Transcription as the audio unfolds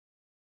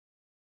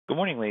Good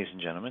morning, ladies and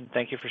gentlemen.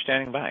 Thank you for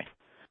standing by.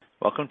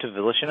 Welcome to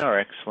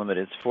VolitionRX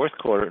Limited's fourth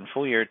quarter and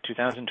full year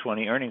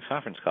 2020 earnings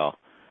conference call.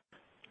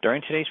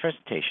 During today's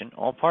presentation,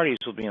 all parties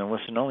will be in a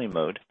listen-only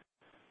mode.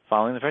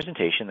 Following the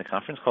presentation, the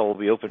conference call will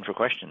be open for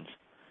questions.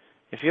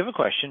 If you have a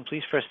question,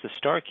 please press the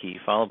star key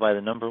followed by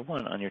the number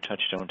 1 on your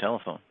touchtone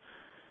telephone.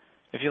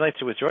 If you'd like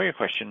to withdraw your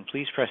question,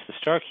 please press the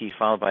star key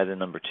followed by the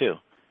number 2.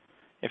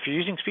 If you're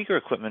using speaker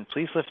equipment,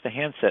 please lift the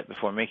handset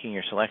before making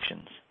your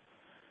selections.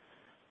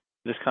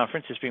 This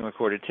conference is being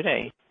recorded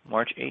today,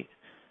 March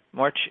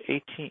 23rd,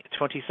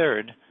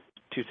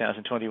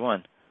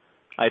 2021.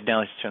 I'd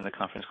now like to turn the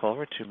conference call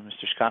over to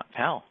Mr. Scott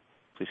Powell.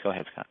 Please go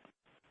ahead, Scott.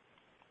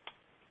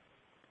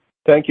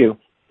 Thank you,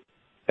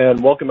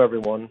 and welcome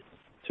everyone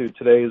to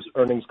today's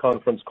earnings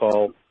conference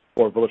call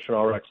for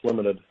VolitionRX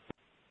Limited.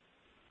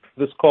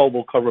 This call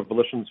will cover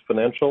Volition's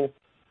financial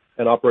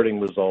and operating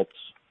results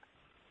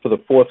for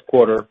the fourth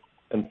quarter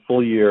and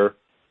full year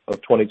of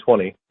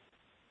 2020,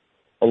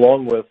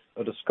 along with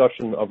a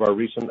discussion of our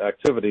recent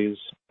activities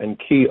and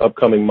key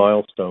upcoming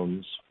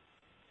milestones.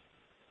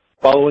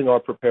 Following our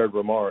prepared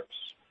remarks,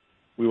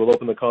 we will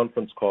open the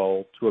conference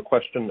call to a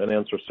question and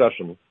answer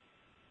session.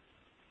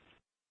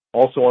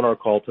 Also on our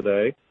call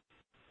today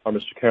are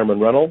Mr. Cameron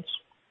Reynolds,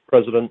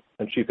 President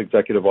and Chief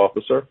Executive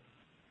Officer,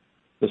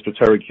 Mr.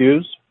 Terry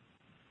Hughes,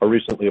 our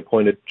recently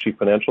appointed Chief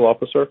Financial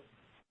Officer,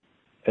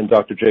 and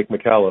Dr. Jake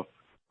McAuliffe,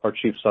 our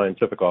Chief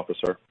Scientific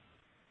Officer.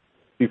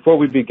 Before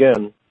we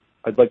begin,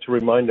 I'd like to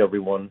remind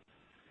everyone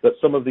that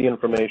some of the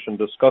information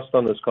discussed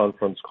on this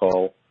conference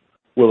call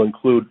will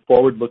include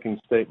forward-looking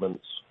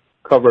statements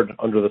covered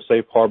under the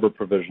safe harbor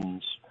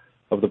provisions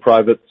of the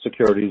Private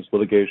Securities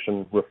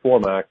Litigation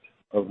Reform Act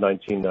of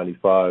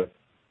 1995.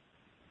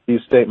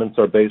 These statements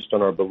are based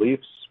on our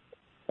beliefs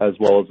as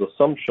well as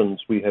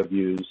assumptions we have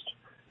used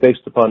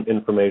based upon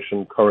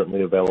information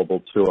currently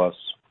available to us.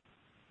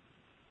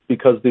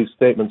 Because these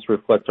statements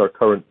reflect our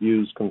current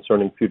views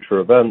concerning future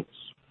events,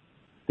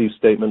 these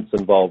statements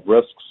involve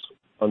risks,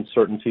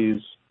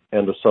 uncertainties,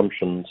 and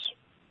assumptions.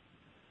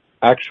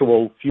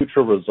 Actual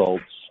future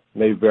results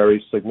may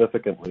vary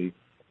significantly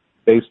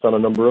based on a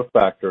number of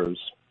factors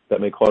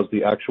that may cause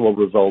the actual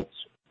results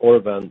or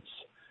events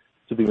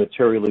to be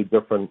materially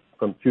different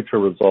from future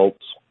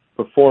results,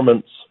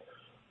 performance,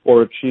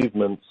 or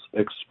achievements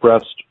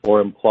expressed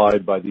or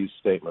implied by these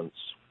statements.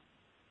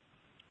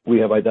 We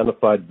have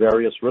identified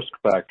various risk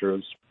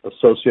factors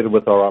associated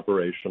with our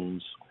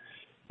operations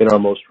in our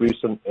most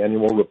recent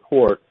annual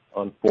report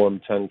on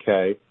Form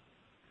 10-K,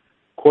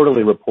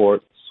 quarterly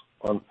reports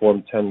on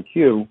Form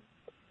 10-Q,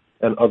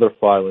 and other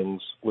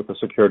filings with the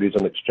Securities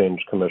and Exchange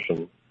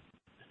Commission.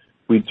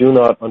 We do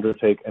not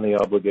undertake any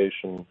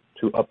obligation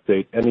to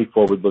update any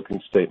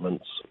forward-looking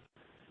statements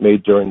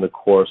made during the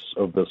course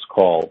of this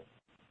call.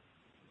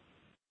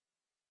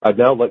 I'd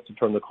now like to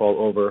turn the call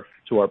over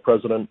to our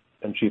President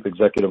and Chief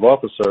Executive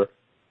Officer,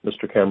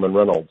 Mr. Cameron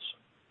Reynolds.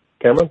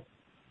 Cameron?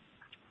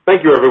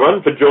 Thank you,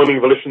 everyone, for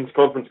joining Volition's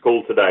conference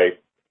call today.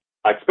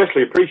 I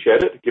especially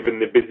appreciate it, given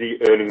the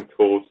busy earnings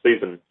call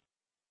season.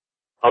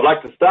 I'd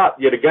like to start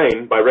yet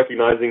again by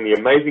recognizing the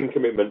amazing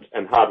commitment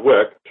and hard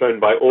work shown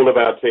by all of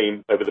our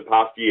team over the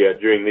past year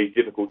during these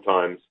difficult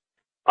times.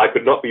 I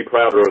could not be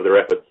prouder of their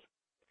efforts.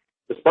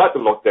 Despite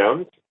the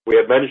lockdowns, we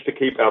have managed to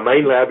keep our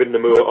main lab in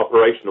Namur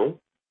operational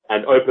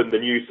and open the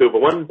new Silver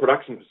One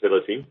production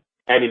facility,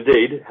 and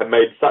indeed have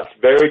made such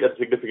varied and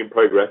significant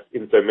progress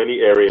in so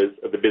many areas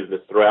of the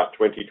business throughout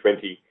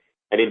 2020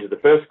 and into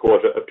the first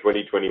quarter of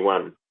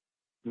 2021.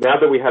 Now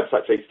that we have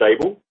such a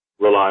stable,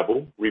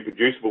 reliable,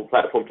 reproducible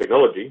platform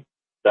technology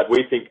that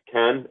we think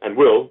can and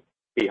will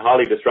be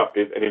highly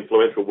disruptive and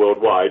influential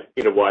worldwide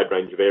in a wide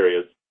range of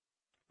areas.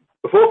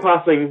 Before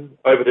passing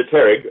over to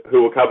Terry,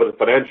 who will cover the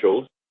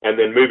financials, and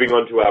then moving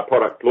on to our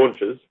product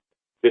launches,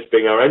 this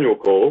being our annual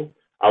call,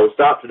 I will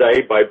start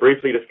today by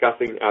briefly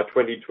discussing our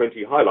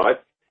 2020 highlights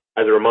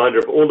as a reminder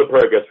of all the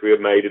progress we have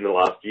made in the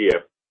last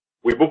year.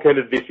 We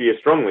bookended this year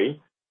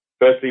strongly,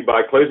 firstly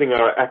by closing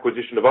our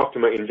acquisition of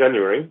Optima in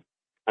January,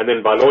 and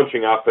then by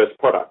launching our first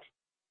product,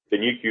 the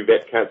Nu.Q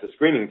Vet Cancer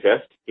Screening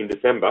Test, in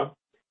December,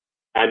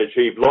 and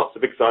achieved lots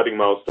of exciting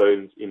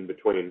milestones in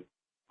between.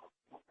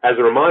 As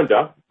a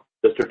reminder,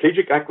 the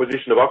strategic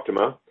acquisition of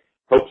Optima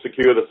helped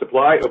secure the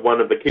supply of one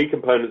of the key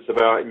components of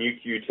our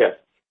Nu.Q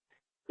tests,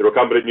 the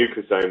recombinant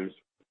nucleosomes,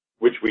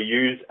 which we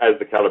use as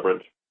the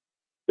calibrant.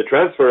 The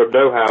transfer of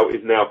know-how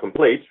is now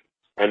complete,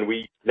 and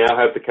we now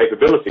have the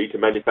capability to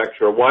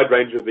manufacture a wide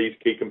range of these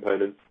key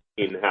components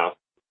in-house.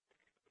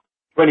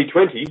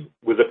 2020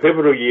 was a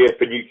pivotal year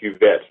for Nu.Q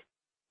Vet.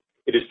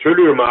 It is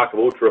truly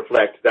remarkable to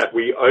reflect that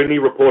we only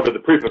reported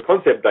the proof of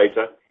concept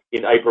data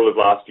in April of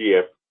last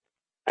year,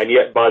 and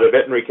yet by the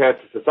Veterinary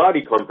Cancer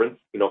Society conference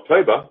in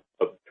October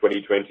of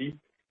 2020,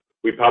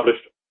 we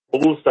published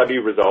all study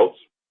results,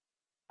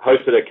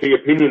 hosted a key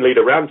opinion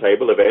leader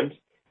roundtable event,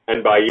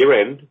 and by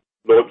year-end,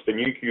 launched the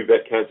Nu.Q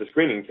Vet Cancer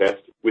Screening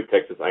Test with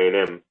Texas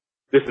A&M.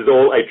 This is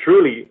all a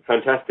truly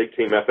fantastic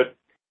team effort,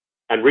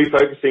 and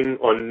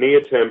refocusing on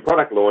near-term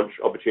product launch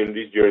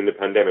opportunities during the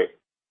pandemic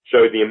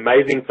showed the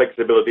amazing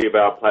flexibility of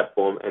our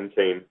platform and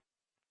team.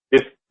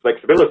 This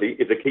flexibility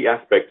is a key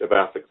aspect of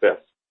our success.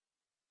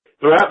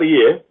 Throughout the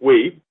year,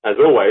 we, as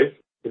always,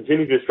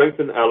 continue to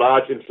strengthen our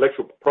large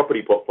intellectual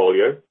property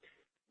portfolio,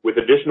 with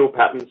additional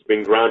patents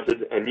being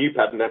granted and new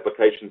patent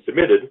applications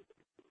submitted,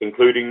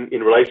 including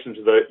in relation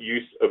to the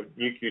use of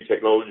Nu.Q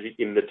technology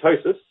in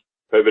NETosis,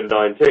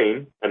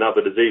 COVID-19, and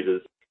other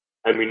diseases.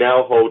 And we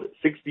now hold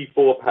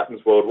 64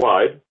 patents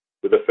worldwide,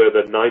 with a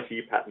further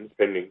 90 patents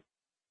pending.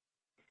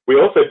 We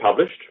also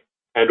published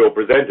and/or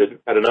presented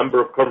at a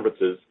number of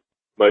conferences,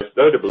 most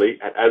notably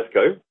at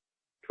ASCO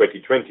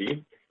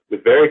 2020,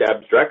 with varied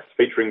abstracts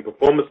featuring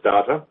performance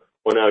data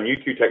on our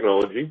Nu.Q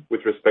technology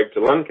with respect to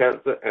lung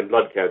cancer and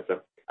blood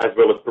cancer, as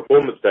well as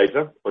performance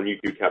data on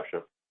Nu.Q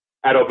Capture.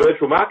 At our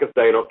Virtual Markets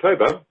Day in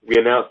October, we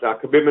announced our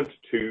commitment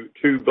to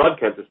 2 blood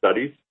cancer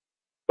studies,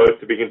 both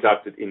to be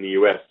conducted in the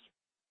US.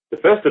 The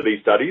first of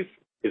these studies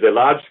is a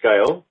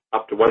large-scale,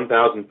 up to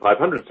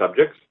 1,500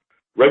 subjects,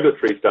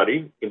 regulatory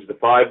study into the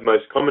 5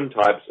 most common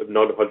types of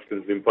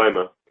non-Hodgkin's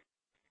lymphoma.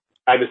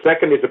 And the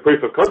second is a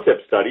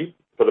proof-of-concept study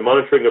for the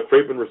monitoring of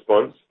treatment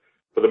response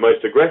for the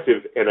most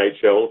aggressive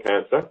NHL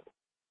cancer,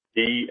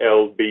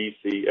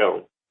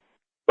 DLBCL.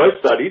 Both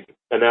studies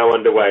are now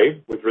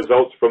underway, with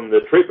results from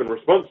the treatment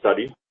response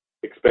study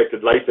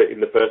expected later in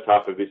the first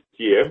half of this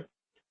year,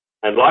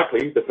 and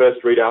likely the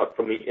first readout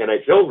from the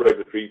NHL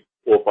regulatory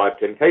or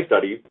 510K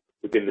study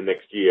within the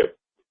next year.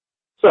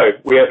 So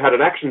we have had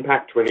an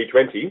action-packed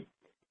 2020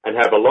 and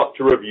have a lot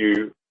to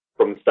review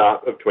from the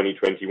start of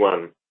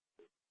 2021.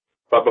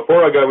 But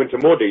before I go into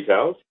more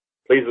details,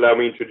 please allow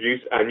me to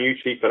introduce our new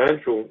Chief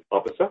Financial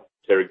Officer,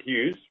 Terry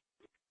Hughes,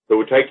 who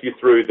will take you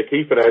through the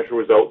key financial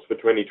results for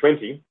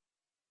 2020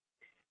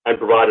 and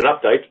provide an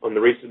update on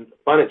the recent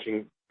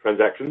financing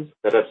transactions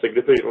that have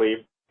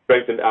significantly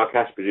strengthened our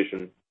cash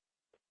position.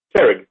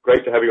 Terry,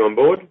 great to have you on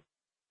board.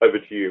 Over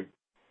to you.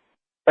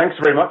 Thanks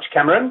very much,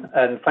 Cameron,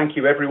 and thank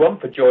you everyone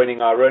for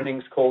joining our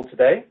earnings call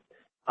today.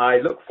 I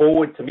look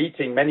forward to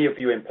meeting many of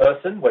you in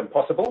person when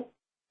possible.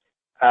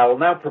 I'll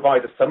now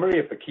provide a summary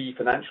of the key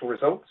financial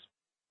results.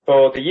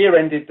 For the year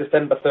ended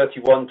December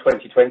 31,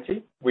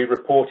 2020, we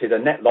reported a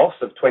net loss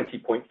of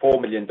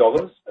 $20.4 million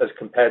as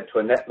compared to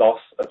a net loss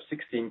of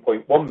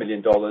 $16.1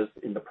 million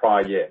in the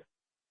prior year.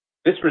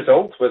 This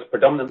result was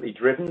predominantly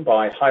driven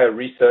by higher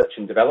research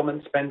and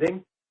development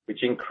spending,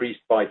 which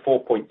increased by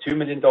 $4.2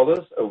 million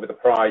over the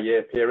prior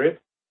year period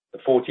to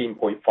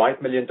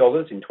 $14.5 million in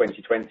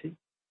 2020,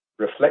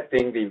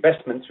 reflecting the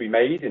investments we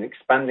made in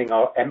expanding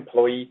our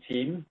employee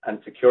team and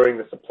securing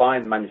the supply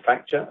and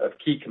manufacture of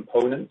key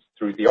components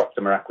through the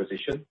Optima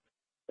acquisition,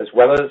 as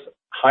well as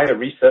higher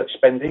research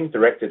spending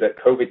directed at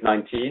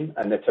COVID-19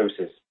 and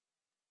NETosis.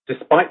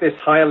 Despite this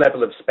higher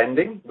level of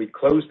spending, we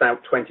closed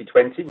out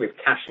 2020 with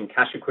cash and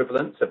cash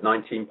equivalents of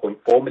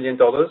 $19.4 million,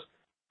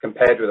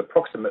 compared with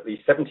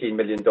approximately $17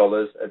 million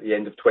at the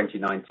end of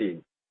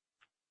 2019.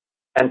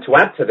 And to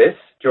add to this,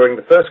 during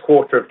the first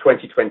quarter of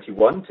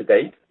 2021 to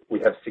date, we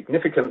have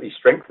significantly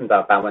strengthened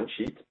our balance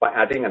sheet by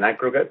adding an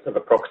aggregate of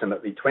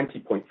approximately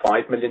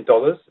 $20.5 million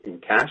in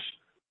cash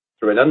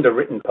through an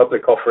underwritten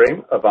public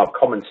offering of our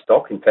common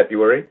stock in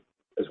February,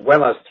 as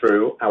well as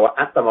through our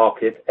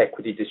at-the-market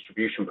equity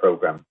distribution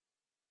program.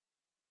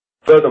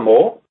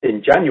 Furthermore,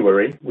 in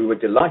January, we were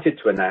delighted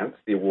to announce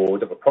the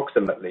award of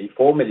approximately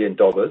 $4 million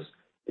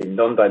in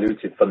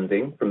non-dilutive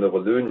funding from the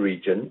Walloon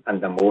region and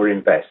Namur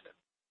Invest.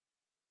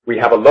 We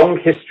have a long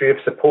history of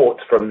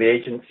support from the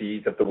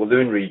agencies of the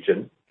Walloon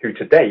region, who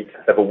to date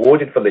have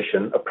awarded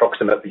Volition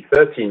approximately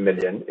 $13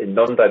 million in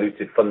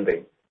non-dilutive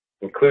funding,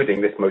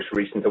 including this most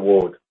recent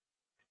award.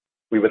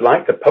 We would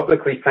like to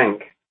publicly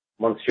thank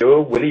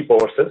Monsieur Willie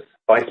Borsas,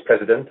 Vice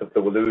President of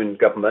the Walloon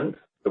government,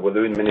 the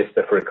Walloon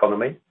Minister for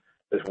Economy,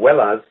 as well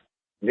as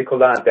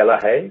Nicolas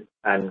Delahaye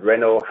and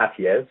Renaud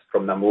Hattiez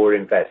from Namur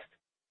Invest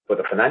for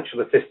the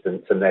financial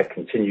assistance and their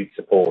continued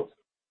support.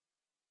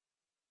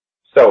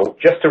 So,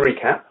 just to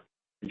recap,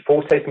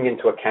 before taking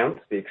into account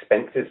the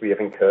expenses we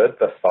have incurred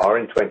thus far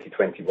in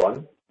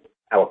 2021,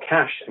 our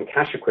cash and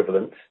cash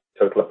equivalents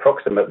total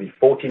approximately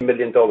 $40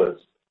 million,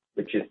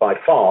 which is by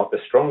far the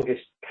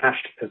strongest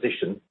cash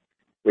position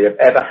we have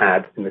ever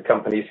had in the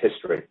company's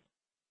history.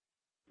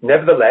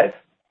 Nevertheless,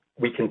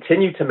 we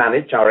continue to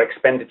manage our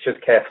expenditures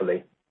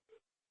carefully.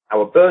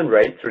 Our burn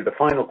rate through the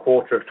final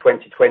quarter of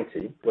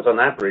 2020 was on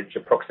average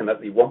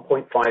approximately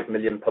 $1.5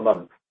 million per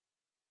month.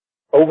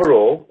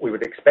 Overall, we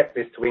would expect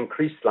this to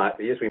increase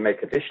slightly as we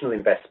make additional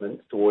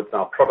investments towards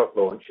our product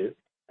launches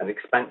and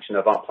expansion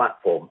of our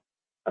platform,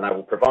 and I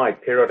will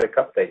provide periodic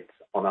updates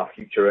on our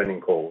future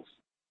earning calls.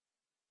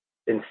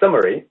 In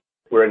summary,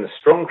 we're in a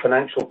strong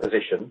financial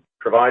position,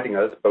 providing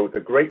us both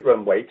a great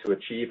runway to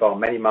achieve our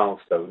many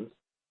milestones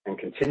and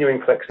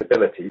continuing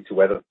flexibility to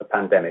weather the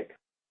pandemic.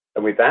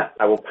 And with that,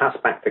 I will pass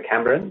back to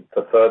Cameron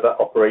for further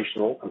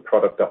operational and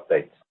product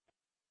updates.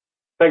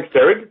 Thanks,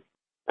 Terry.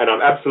 And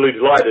I'm absolutely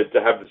delighted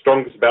to have the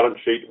strongest balance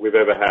sheet we've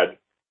ever had,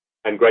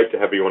 and great to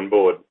have you on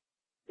board.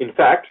 In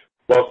fact,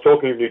 whilst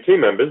talking of new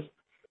team members,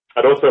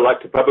 I'd also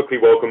like to publicly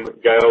welcome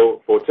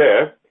Gail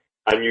Forterre,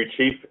 our new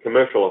Chief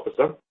Commercial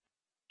Officer.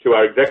 to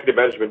our executive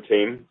management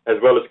team, as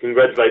well as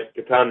congratulate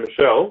Gatan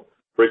Michel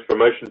for his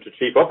promotion to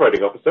Chief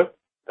Operating Officer,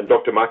 and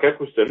Dr. Mark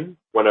Eccleston,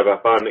 one of our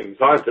founding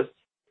scientists,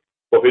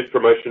 for his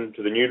promotion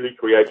to the newly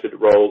created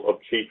role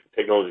of Chief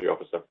Technology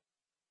Officer.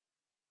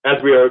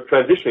 As we are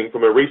transitioning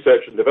from a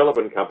research and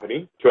development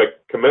company to a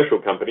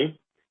commercial company,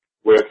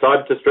 we're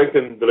excited to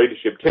strengthen the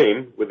leadership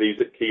team with these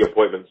key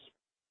appointments.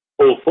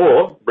 All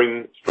four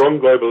bring strong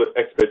global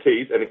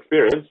expertise and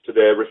experience to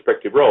their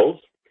respective roles,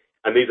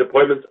 and these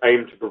appointments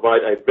aim to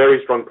provide a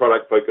very strong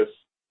product focus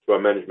to our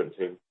management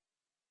team.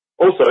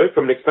 Also,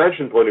 from an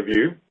expansion point of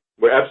view,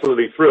 we're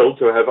absolutely thrilled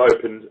to have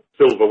opened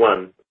Silver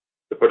One,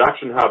 the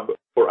production hub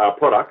for our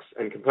products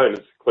and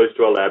components close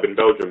to our lab in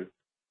Belgium.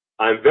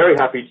 I'm very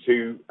happy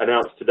to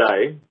announce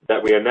today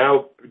that we are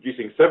now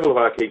producing several of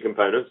our key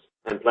components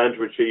and plan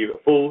to achieve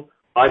full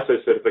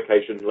ISO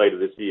certification later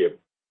this year.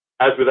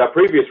 As with our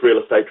previous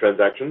real estate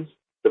transactions,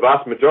 the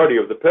vast majority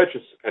of the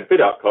purchase and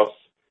fit-out costs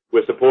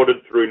were supported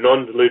through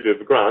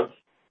non-dilutive grants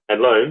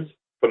and loans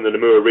from the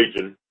Namur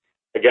region,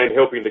 again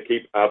helping to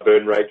keep our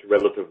burn rate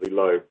relatively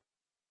low.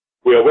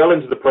 We are well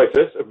into the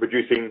process of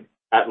producing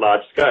at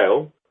large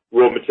scale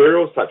raw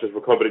materials such as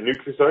recombinant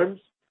nucleosomes,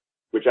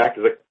 which act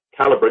as a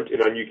calibrant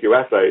in our nuclear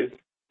assays,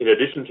 in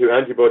addition to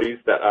antibodies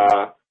that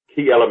are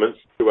key elements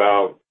to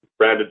our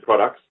branded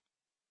products,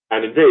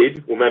 and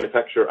indeed will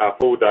manufacture our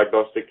full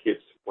diagnostic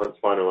kits once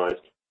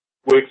finalized.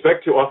 We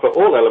expect to offer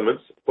all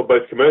elements for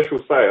both commercial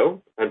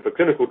sale and for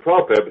clinical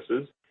trial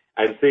purposes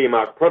and CE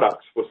mark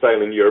products for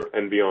sale in Europe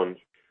and beyond.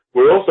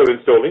 We're also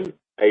installing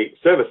a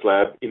service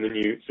lab in the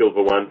new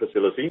Silver One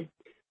facility,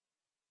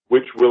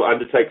 which will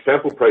undertake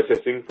sample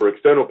processing for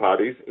external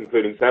parties,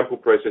 including sample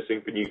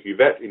processing for nuclear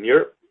vet in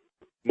Europe,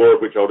 more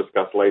of which I'll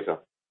discuss later.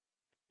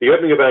 The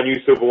opening of our new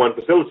Silver One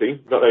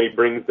facility not only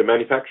brings the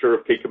manufacture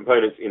of key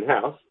components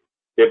in-house,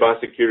 thereby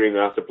securing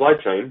our supply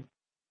chain,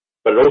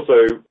 but it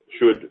also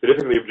should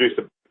significantly reduce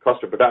the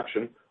cost of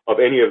production of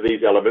any of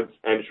these elements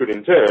and should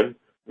in turn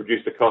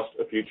reduce the cost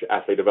of future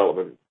assay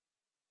development.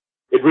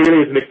 It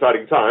really is an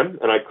exciting time,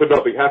 and I could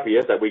not be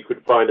happier that we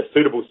could find a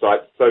suitable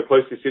site so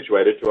closely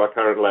situated to our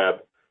current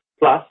lab.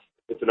 Plus,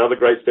 it's another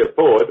great step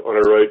forward on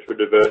a road to a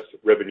diverse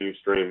revenue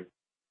stream.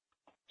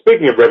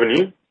 Speaking of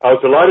revenue, I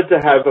was delighted to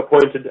have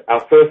appointed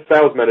our first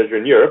sales manager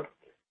in Europe,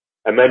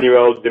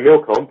 Emmanuel de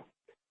Milcomp,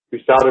 who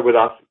started with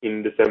us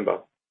in December.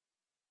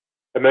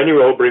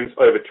 Emmanuel brings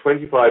over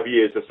 25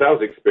 years of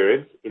sales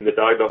experience in the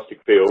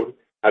diagnostic field,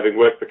 having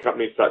worked for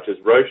companies such as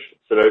Roche,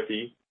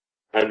 Sanofi,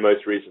 and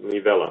most recently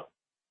Vela.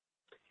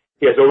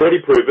 He has already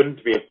proven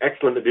to be an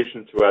excellent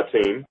addition to our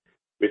team,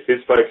 with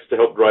his focus to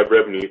help drive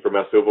revenue from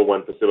our Silver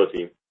One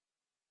facility.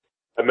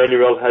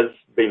 Emmanuel has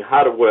been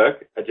hard at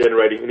work at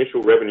generating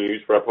initial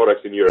revenues for our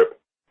products in Europe,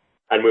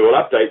 and we will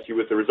update you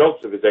with the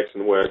results of his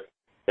excellent work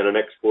in our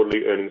next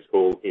quarterly earnings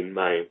call in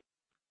May.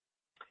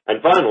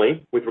 And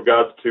finally, with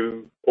regards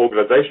to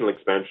organizational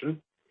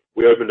expansion,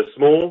 we opened a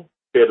small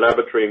shared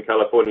laboratory in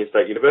California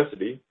State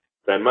University,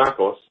 San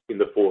Marcos, in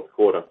the fourth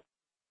quarter.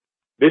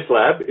 This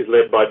lab is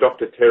led by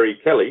Dr. Terry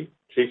Kelly,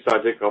 Chief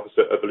Scientific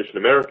Officer of Volition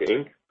America,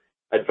 Inc.,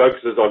 and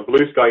focuses on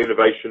blue sky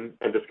innovation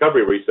and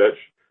discovery research,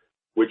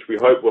 which we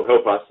hope will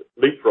help us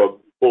leapfrog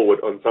forward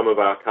on some of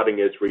our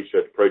cutting-edge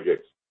research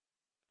projects.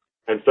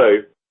 And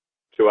so,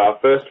 to our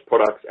first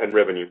products and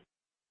revenue.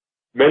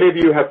 Many of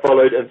you have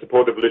followed and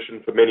supported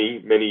Volition for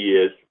many, many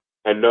years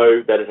and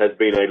know that it has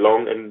been a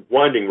long and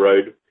winding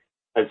road,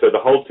 and so the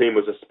whole team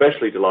was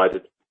especially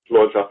delighted to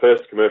launch our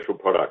first commercial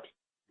product,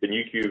 the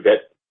Nu.Q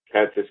Vet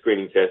Cancer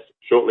Screening Test,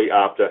 shortly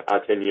after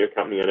our 10-year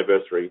company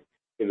anniversary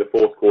in the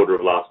fourth quarter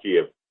of last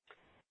year.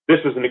 This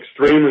was an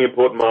extremely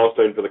important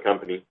milestone for the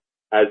company,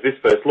 as this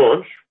first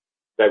launch,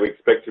 that we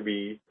expect to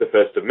be the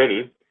first of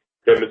many,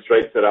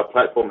 demonstrates that our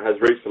platform has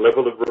reached a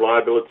level of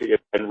reliability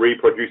and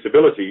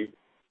reproducibility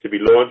to be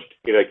launched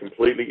in a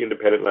completely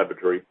independent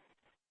laboratory.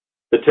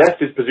 The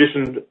test is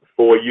positioned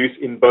for use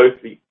in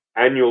both the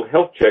annual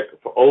health check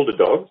for older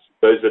dogs,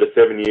 those that are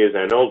 7 years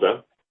and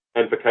older,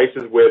 and for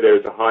cases where there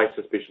is a high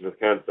suspicion of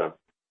cancer.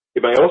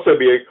 It may also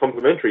be a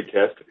complementary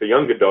test for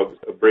younger dogs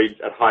of breeds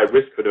at high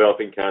risk for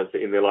developing cancer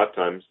in their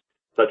lifetimes,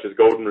 such as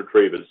golden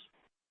retrievers.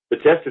 The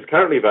test is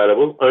currently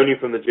available only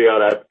from the GI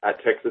lab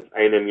at Texas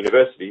A&M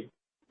University,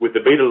 with the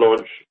beta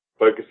launch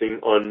focusing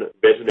on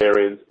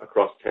veterinarians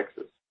across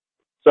Texas.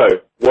 So,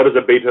 what is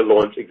a beta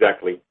launch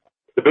exactly?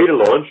 The beta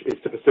launch is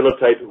to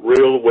facilitate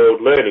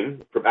real-world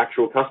learning from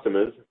actual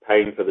customers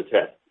paying for the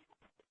test,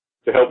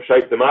 to help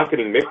shape the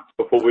marketing mix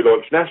before we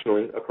launch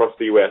nationally across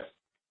the US,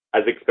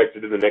 as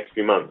expected in the next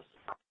few months.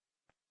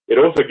 It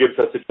also gives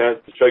us a chance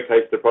to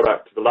showcase the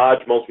product to the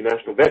large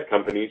multinational vet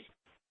companies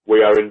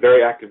we are in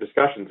very active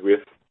discussions with,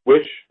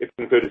 which, if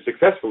concluded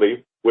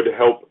successfully, would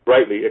help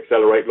greatly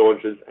accelerate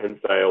launches and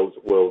sales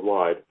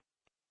worldwide.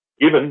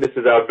 Given this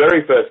is our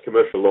very first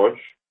commercial launch,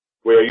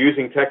 we are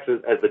using Texas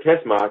as the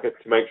test market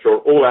to make sure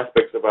all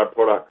aspects of our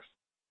products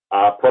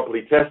are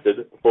properly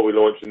tested before we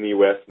launch in the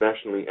US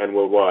nationally and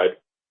worldwide,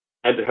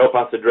 and to help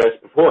us address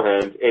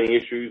beforehand any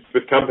issues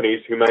with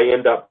companies who may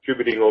end up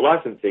distributing or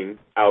licensing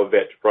our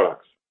vet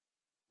products.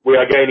 We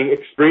are gaining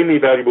extremely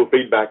valuable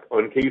feedback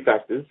on key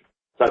factors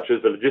such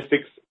as the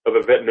logistics of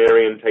a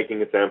veterinarian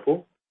taking a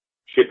sample,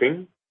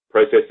 shipping,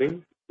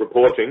 processing,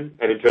 reporting,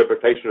 and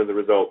interpretation of the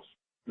results,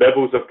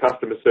 levels of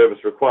customer service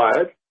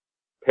required,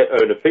 pet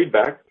owner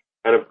feedback,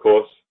 and of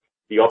course,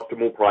 the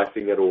optimal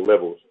pricing at all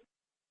levels.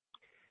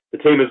 The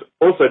team has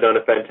also done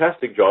a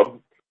fantastic job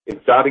in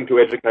starting to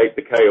educate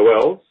the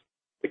KOLs,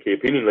 the key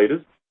opinion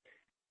leaders,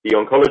 the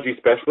oncology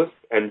specialists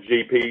and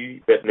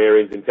GP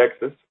veterinarians in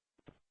Texas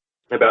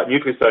about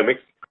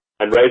nucleosomics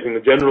and raising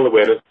the general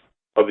awareness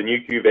of the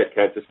Nu.Q Vet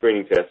Cancer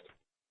Screening Test.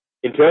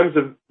 In terms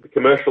of the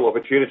commercial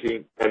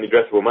opportunity and the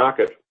addressable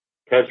market,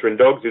 cancer in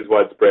dogs is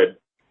widespread.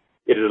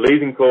 It is a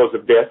leading cause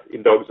of death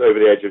in dogs over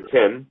the age of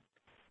 10,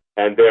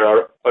 and there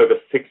are over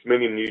 6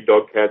 million new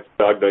dog cancer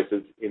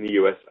diagnoses in the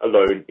US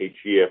alone each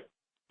year.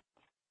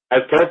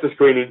 As cancer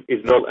screening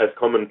is not as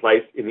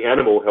commonplace in the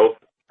animal health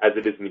as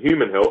it is in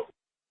human health,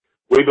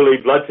 we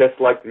believe blood tests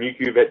like the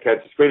Nu.Q Vet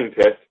Cancer Screening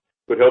Test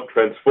could help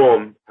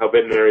transform how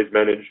veterinarians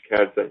manage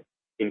cancer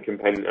in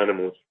companion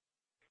animals.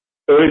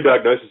 Early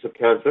diagnosis of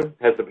cancer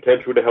has the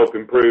potential to help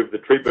improve the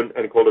treatment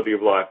and quality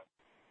of life,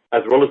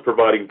 as well as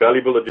providing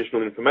valuable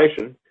additional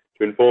information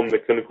to inform the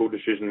clinical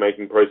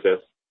decision-making process.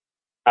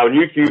 Our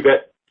Nu.Q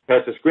Vet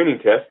Cancer Screening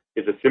Test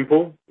is a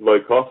simple,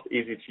 low-cost,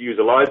 easy-to-use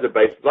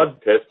ELISA-based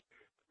blood test,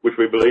 which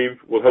we believe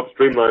will help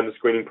streamline the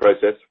screening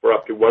process for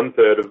up to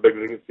 1/3 of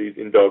malignancies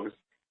in dogs,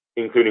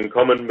 including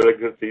common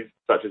malignancies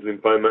such as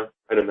lymphoma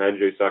and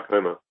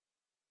hemangiosarcoma.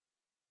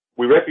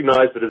 We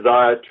recognize the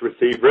desire to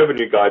receive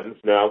revenue guidance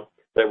now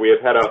that we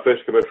have had our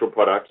first commercial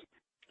product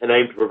and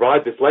aim to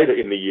provide this later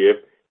in the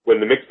year when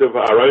the mix of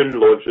our own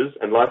launches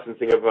and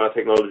licensing of our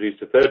technologies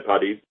to third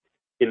parties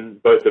in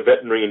both the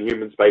veterinary and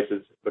human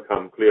spaces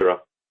become clearer.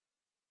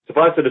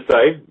 Suffice it to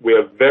say, we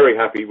are very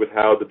happy with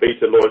how the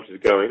beta launch is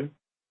going.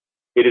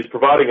 It is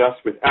providing us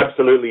with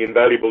absolutely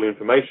invaluable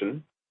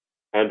information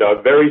and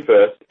our very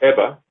first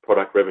ever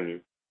product revenue.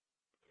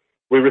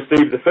 We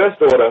received the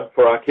first order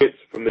for our kits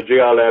from the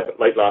GR lab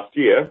late last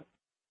year,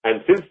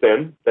 and since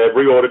then, they have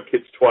reordered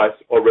kits twice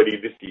already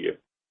this year.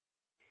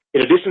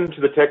 In addition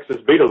to the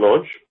Texas beta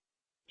launch,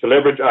 to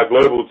leverage our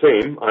global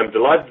team, I'm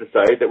delighted to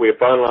say that we are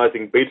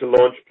finalizing beta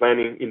launch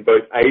planning in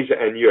both Asia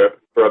and Europe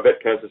for our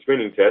vet cancer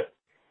screening test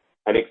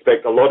and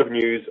expect a lot of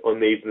news on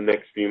these in the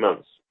next few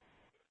months.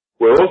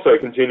 We're also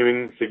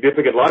continuing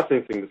significant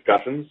licensing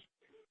discussions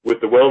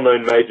with the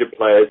well-known major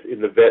players in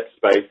the vet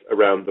space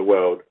around the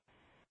world.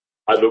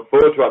 I look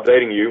forward to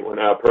updating you on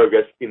our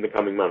progress in the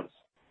coming months.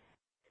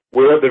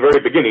 We're at the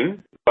very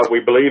beginning, but we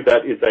believe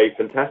that is a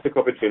fantastic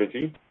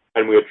opportunity,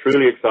 and we are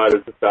truly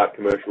excited to start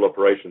commercial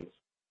operations.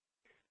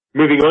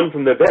 Moving on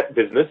from the vet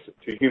business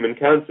to human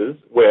cancers,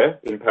 where,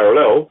 in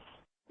parallel,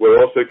 we're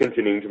also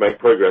continuing to make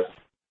progress.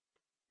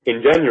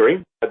 In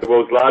January, at the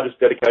world's largest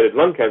dedicated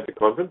lung cancer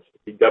conference,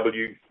 the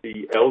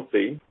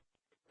WCLC,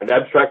 an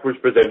abstract was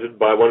presented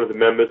by one of the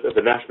members of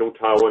the National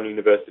Taiwan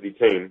University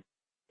team.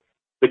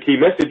 The key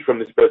message from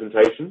this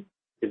presentation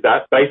is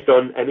that, based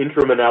on an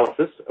interim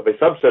analysis of a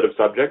subset of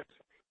subjects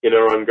in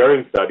our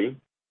ongoing study,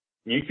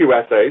 Nu.Q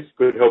assays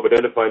could help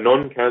identify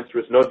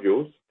non-cancerous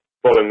nodules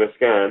following a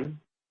scan,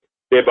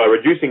 thereby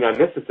reducing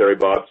unnecessary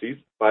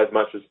biopsies by as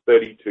much as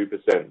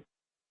 32%.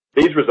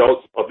 These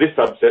results of this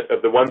subset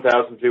of the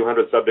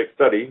 1,200 subject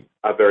study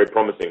are very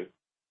promising.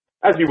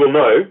 As you will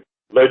know,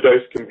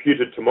 low-dose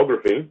computed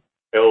tomography,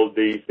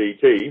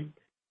 LDCT,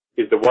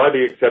 is the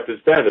widely accepted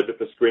standard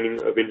for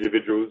screening of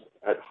individuals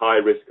at high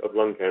risk of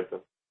lung cancer.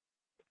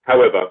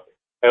 However,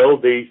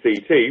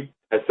 LDCT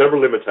has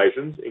several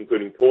limitations,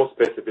 including poor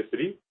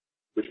specificity,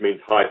 which means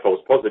high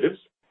false positives.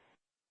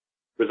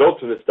 Results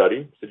from this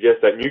study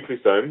suggest that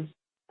nucleosomes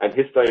and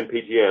histone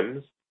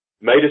PTMs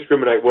may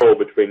discriminate well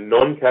between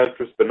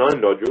non-cancerous benign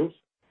nodules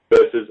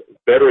versus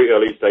very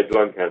early-stage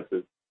lung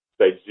cancers,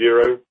 stage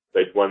 0,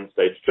 stage 1,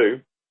 stage 2,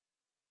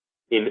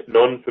 in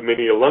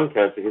non-familial lung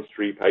cancer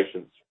history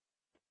patients.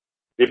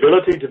 The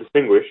ability to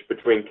distinguish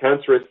between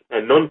cancerous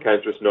and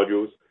non-cancerous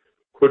nodules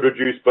could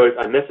reduce both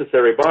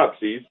unnecessary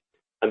biopsies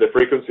and the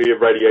frequency of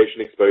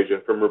radiation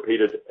exposure from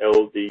repeated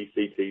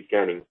LDCT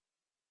scanning.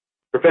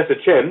 Professor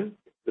Chen,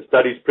 the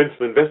study's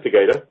principal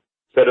investigator,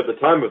 said at the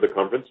time of the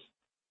conference,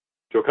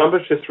 to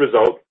accomplish this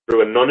result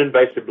through a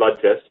non-invasive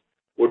blood test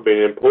would be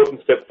an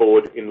important step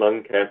forward in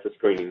lung cancer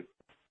screening.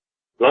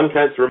 Lung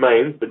cancer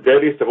remains the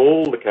deadliest of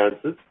all the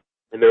cancers,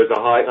 and there is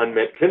a high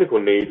unmet clinical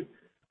need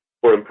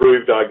for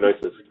improved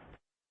diagnosis.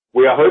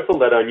 We are hopeful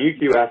that our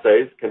Nu.Q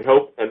assays can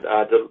help and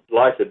are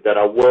delighted that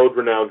our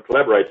world-renowned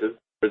collaborators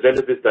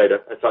presented this data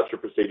at such a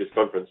prestigious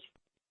conference.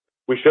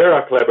 We share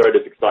our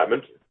collaborators'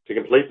 excitement to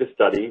complete this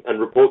study and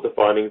report the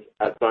findings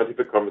at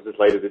scientific conferences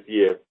later this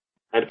year,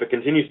 and if it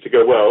continues to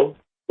go well,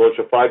 launch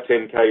a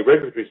 510K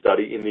regulatory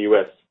study in the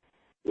US,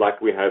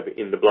 like we have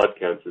in the blood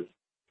cancers.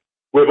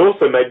 We've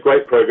also made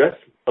great progress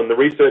on the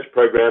research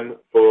program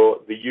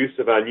for the use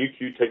of our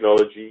Nu.Q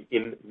technology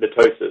in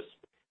NETosis,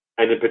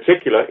 and in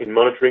particular in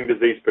monitoring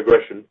disease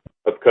progression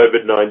of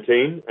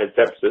COVID-19 and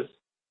sepsis,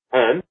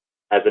 and,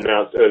 as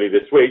announced earlier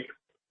this week,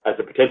 as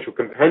a potential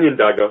companion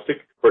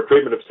diagnostic for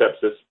treatment of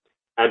sepsis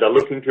and are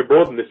looking to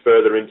broaden this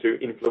further into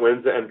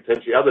influenza and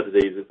potentially other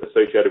diseases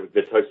associated with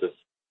NETosis.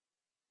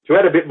 To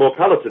add a bit more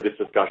colour to this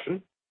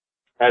discussion,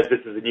 as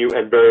this is a new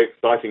and very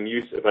exciting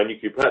use of our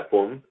Nu.Q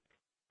platform,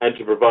 and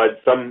to provide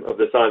some of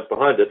the science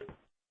behind it,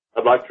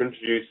 I'd like to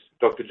introduce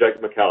Dr.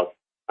 Jake McCallum,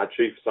 our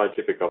Chief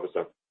Scientific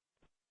Officer.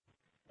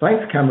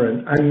 Thanks,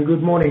 Cameron, and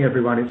good morning,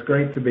 everyone. It's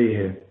great to be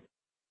here.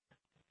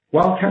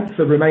 While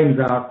cancer remains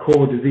our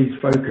core disease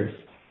focus,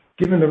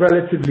 given the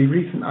relatively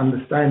recent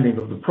understanding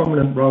of the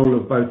prominent role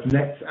of both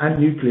NETs and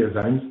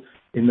nucleosomes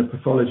in the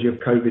pathology of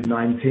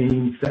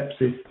COVID-19,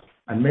 sepsis,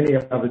 and many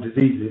other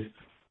diseases,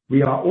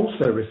 we are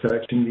also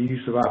researching the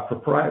use of our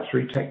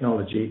proprietary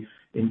technology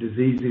in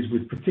diseases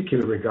with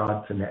particular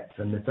regard to NETs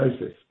and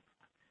NETosis.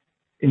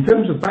 In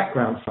terms of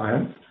background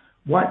science,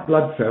 white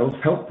blood cells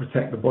help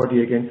protect the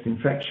body against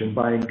infection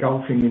by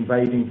engulfing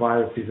invading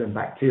viruses and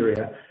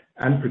bacteria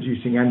and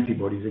producing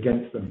antibodies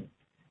against them.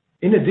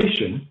 In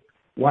addition,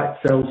 white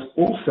cells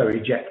also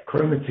eject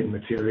chromatin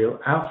material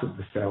out of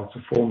the cell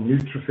to form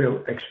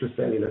neutrophil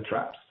extracellular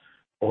traps,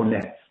 or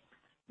NETs,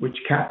 which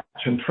catch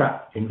and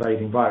trap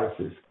invading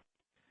viruses.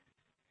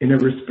 In a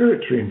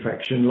respiratory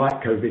infection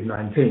like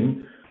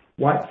COVID-19,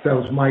 white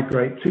cells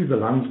migrate to the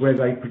lungs where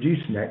they produce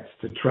NETs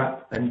to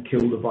trap and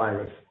kill the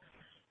virus.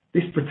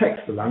 This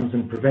protects the lungs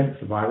and prevents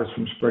the virus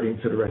from spreading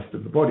to the rest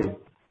of the body.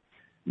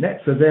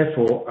 NETs are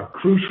therefore a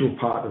crucial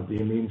part of the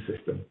immune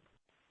system.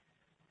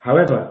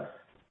 However,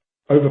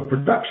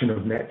 overproduction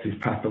of NETs is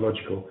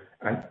pathological,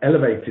 and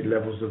elevated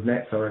levels of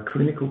NETs are a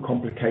clinical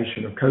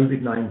complication of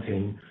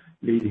COVID-19,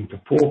 leading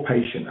to poor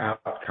patient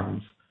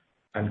outcomes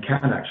and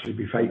can actually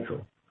be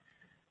fatal.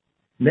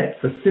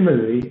 NETs are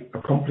similarly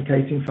a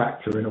complicating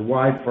factor in a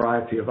wide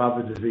variety of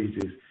other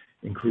diseases,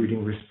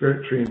 including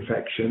respiratory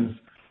infections,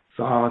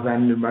 SARS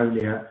and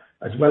pneumonia,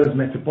 as well as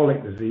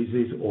metabolic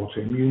diseases,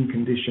 autoimmune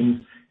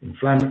conditions,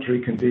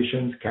 inflammatory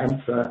conditions,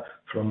 cancer,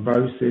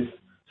 thrombosis,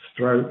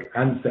 stroke,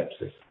 and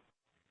sepsis.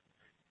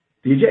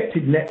 The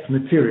ejected NETs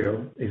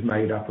material is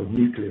made up of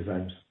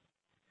nucleosomes,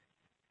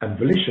 and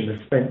Volition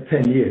has spent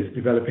 10 years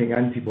developing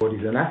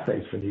antibodies and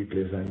assays for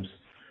nucleosomes,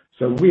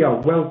 so we are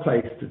well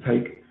placed to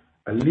take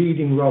a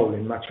leading role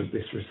in much of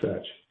this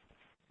research.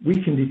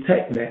 We can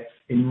detect NETs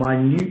in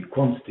minute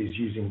quantities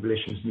using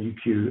Volition's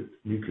Nu.Q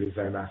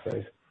nucleosome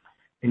assays.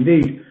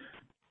 Indeed,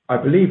 I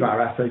believe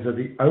our assays are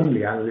the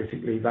only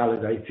analytically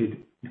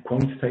validated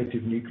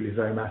quantitative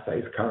nucleosome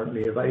assays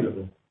currently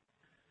available.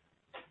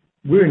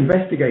 We're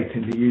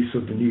investigating the use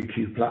of the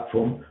Nu.Q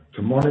platform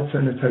to monitor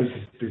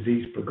NETosis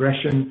disease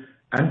progression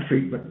and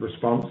treatment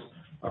response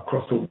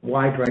across a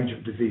wide range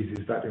of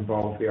diseases that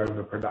involve the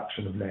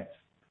overproduction of NETs.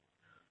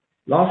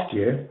 Last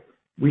year,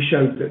 we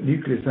showed that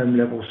nucleosome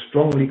levels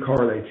strongly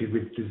correlated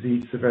with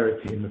disease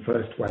severity in the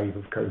first wave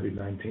of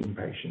COVID-19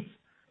 patients.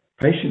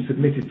 Patients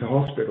admitted to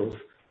hospitals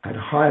had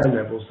higher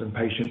levels than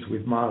patients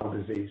with mild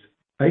disease.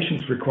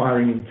 Patients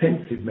requiring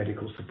intensive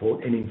medical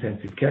support in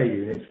intensive care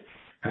units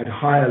had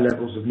higher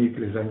levels of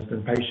nucleosomes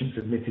than patients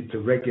admitted to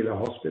regular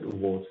hospital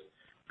wards.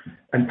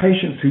 And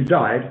patients who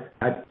died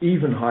had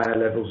even higher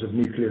levels of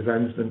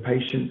nucleosomes than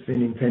patients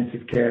in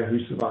intensive care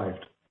who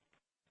survived.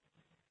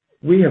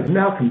 We have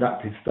now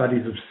conducted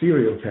studies of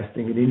serial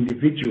testing in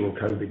individual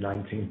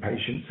COVID-19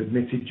 patients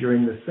admitted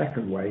during the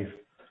second wave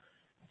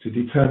to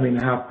determine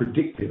how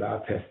predictive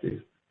our test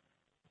is.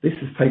 This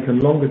has taken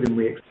longer than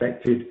we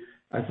expected,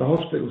 as the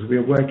hospitals we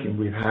are working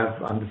with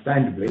have,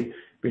 understandably,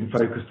 been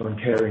focused on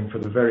caring for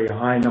the very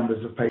high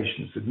numbers of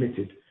patients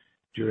admitted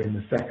during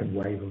the second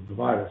wave of the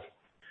virus.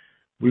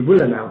 We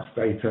will announce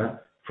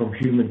data from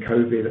human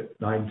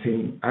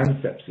COVID-19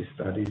 and sepsis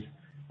studies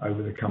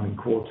over the coming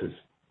quarters.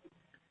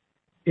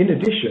 In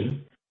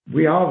addition,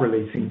 we are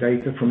releasing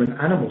data from an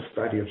animal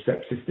study of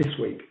sepsis this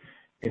week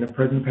in a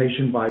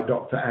presentation by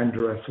Dr.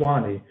 Andrew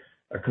Aswani,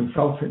 a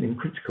consultant in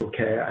critical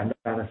care and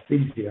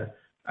anaesthesia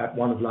at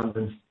one of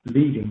London's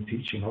leading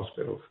teaching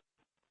hospitals.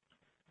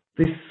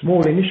 This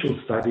small initial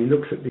study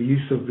looks at the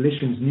use of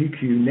Volition's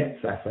Nu.Q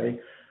NETs assay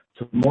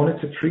to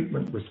monitor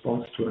treatment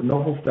response to a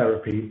novel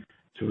therapy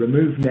to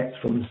remove NETs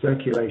from the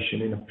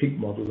circulation in a pig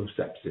model of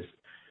sepsis,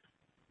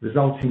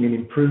 resulting in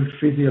improved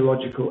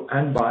physiological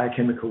and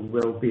biochemical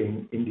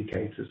well-being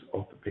indicators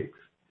of the pigs.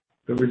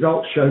 The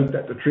results showed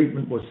that the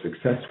treatment was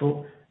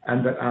successful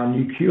and that our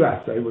Nu.Q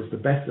assay was the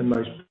best and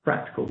most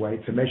practical way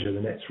to measure the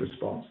NETs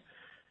response.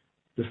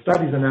 The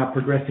studies are now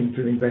progressing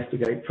to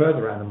investigate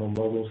further animal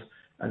models,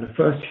 and the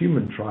first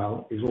human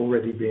trial is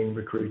already being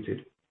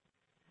recruited.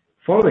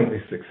 Following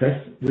this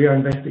success, we are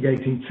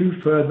investigating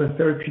 2 further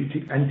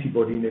therapeutic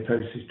antibody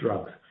NETosis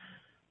drugs,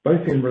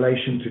 both in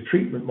relation to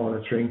treatment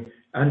monitoring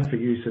and for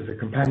use as a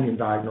companion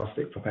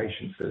diagnostic for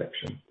patient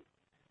selection.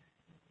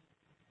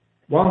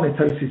 While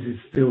NETosis is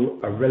still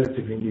a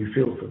relatively new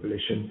field for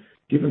Volition,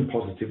 given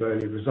positive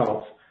early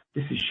results,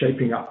 this is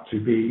shaping up to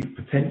be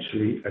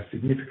potentially a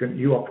significant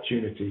new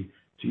opportunity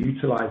to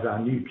utilize our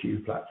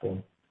Nu.Q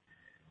platform.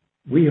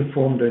 We have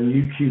formed a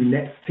Nu.Q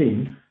NETs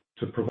team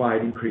to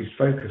provide increased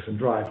focus and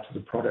drive to the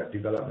product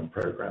development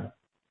program.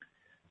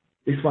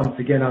 This once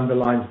again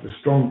underlines the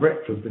strong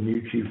breadth of the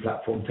Nu.Q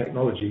platform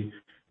technology,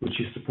 which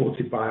is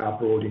supported by our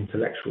broad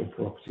intellectual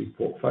property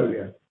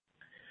portfolio.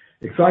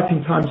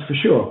 Exciting times for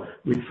sure,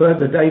 with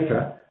further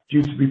data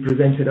due to be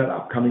presented at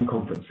upcoming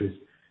conferences.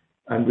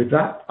 And with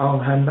that, I'll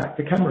hand back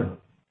to Cameron.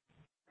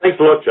 Thanks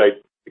a lot,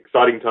 Jake.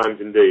 Exciting times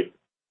indeed.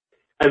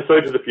 And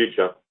so to the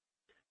future.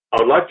 I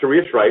would like to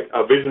reiterate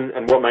our vision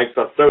and what makes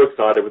us so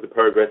excited with the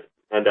progress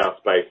and our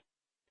space.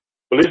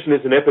 Volition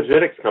is an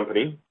epigenetics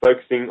company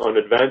focusing on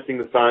advancing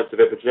the science of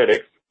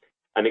epigenetics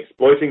and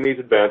exploiting these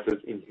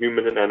advances in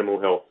human and animal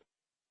health.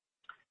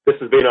 This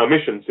has been our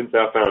mission since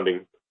our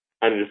founding,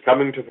 and it is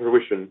coming to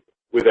fruition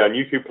with our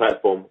Nu.Q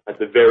platform at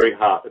the very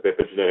heart of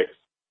epigenetics.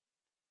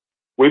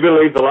 We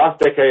believe the last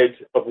decade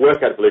of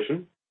work at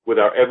Volition, with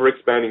our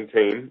ever-expanding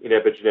team in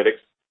epigenetics,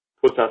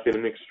 puts us in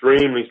an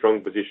extremely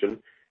strong position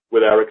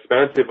with our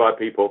expansive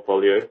IP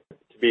portfolio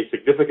to be a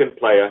significant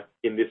player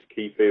in this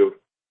key field.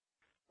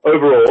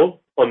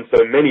 Overall, on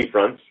so many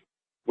fronts,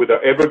 with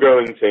our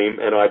ever-growing team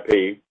and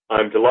IP, I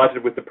am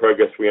delighted with the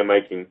progress we are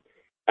making,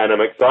 and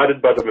I'm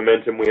excited by the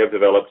momentum we have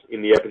developed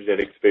in the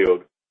epigenetics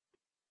field.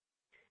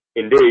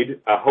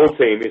 Indeed, our whole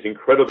team is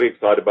incredibly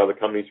excited by the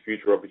company's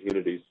future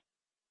opportunities.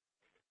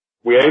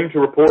 We aim to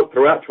report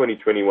throughout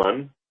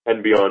 2021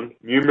 and beyond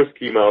numerous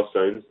key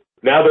milestones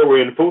now that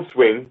we're in full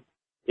swing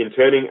in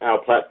turning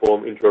our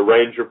platform into a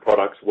range of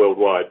products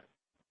worldwide.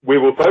 We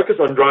will focus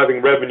on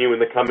driving revenue in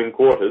the coming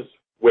quarters,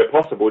 where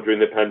possible during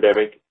the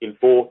pandemic, in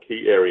 4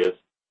 key areas.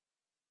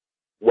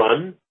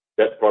 1,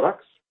 vet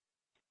products.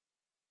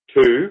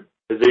 2,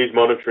 disease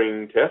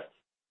monitoring tests,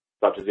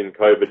 such as in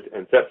COVID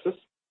and sepsis.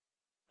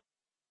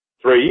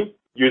 3,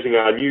 using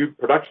our new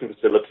production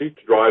facility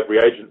to drive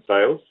reagent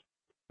sales.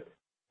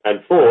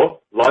 And 4,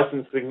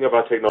 licensing of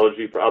our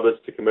technology for others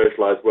to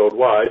commercialize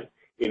worldwide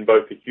in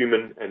both the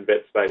human and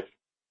vet space.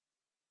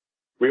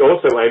 We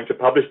also aim to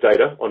publish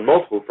data on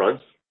multiple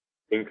fronts,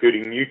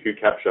 including Nu.Q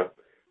capture,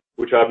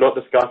 which I have not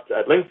discussed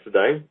at length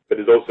today, but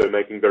is also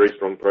making very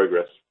strong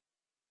progress.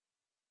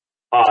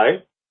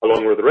 I,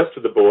 along with the rest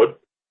of the board,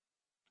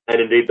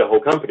 and indeed the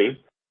whole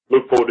company,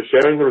 look forward to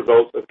sharing the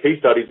results of key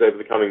studies over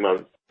the coming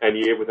months and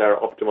year with our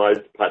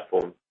optimized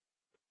platform.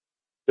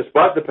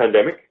 Despite the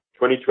pandemic,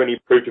 2020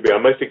 proved to be our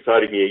most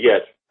exciting year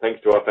yet,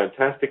 thanks to our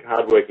fantastic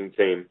hard-working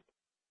team.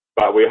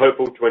 But we're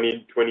hopeful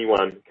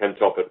 2021 can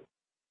top it.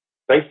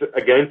 Thanks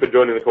again for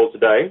joining the call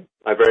today.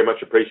 I very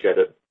much appreciate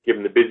it,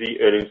 given the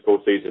busy earnings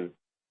call season.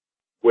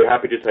 We're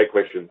happy to take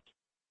questions.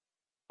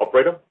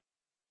 Operator?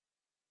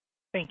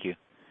 Thank you.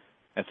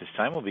 At this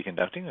time, we'll be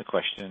conducting a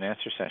question and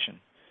answer session.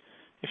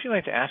 If you'd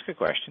like to ask a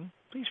question,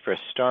 please press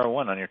star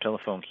 1 on your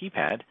telephone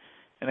keypad,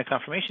 and a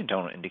confirmation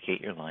tone will indicate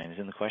your line is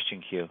in the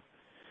question queue.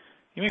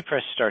 You may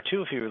press star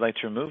 2 if you would like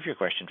to remove your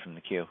question from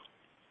the queue.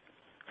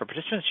 For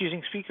participants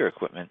using speaker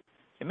equipment,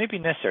 it may be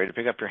necessary to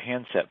pick up your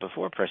handset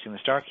before pressing the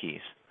star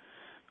keys.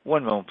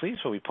 One moment, please,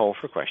 while we poll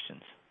for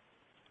questions.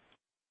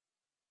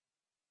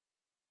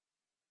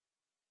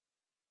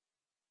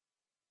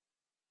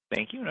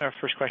 Thank you. And our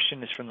first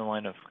question is from the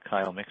line of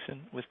Kyle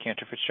Mixon with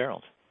Cantor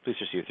Fitzgerald. Please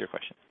proceed with your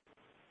question.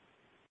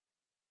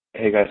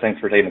 Hey guys,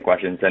 thanks for taking the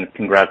questions and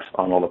congrats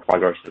on all the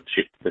progress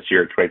this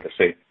year. It's great to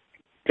see.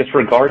 Just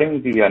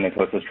regarding the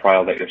NETosis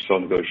trial that you're still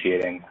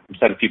negotiating, I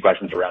just had a few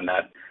questions around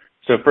that.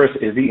 So first,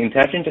 is the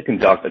intention to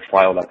conduct a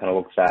trial that kind of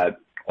looks at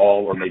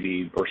all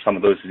or some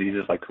of those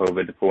diseases like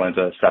COVID,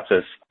 influenza,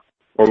 sepsis,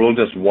 or will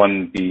just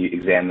one be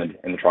examined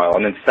in the trial?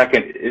 And then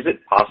second, is it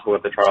possible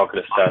that the trial could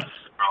assess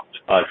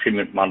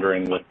treatment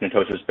monitoring with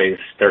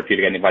NETosis-based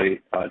therapeutic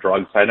antibody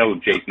drugs? I know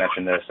Jake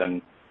mentioned this,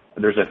 and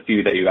there's a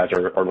few that you guys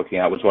are looking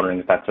at. I was wondering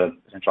if that's a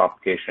potential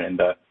application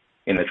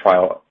in the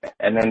trial.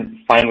 And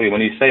then finally,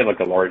 when you say like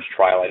a large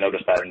trial, I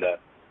noticed that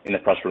in the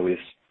press release.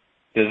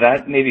 Does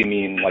that maybe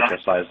mean like the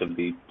size of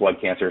the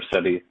blood cancer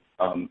study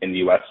in the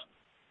U.S.?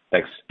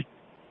 Thanks.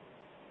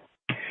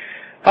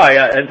 Hi,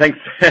 and thanks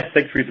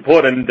for your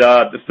support and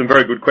just some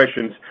very good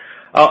questions.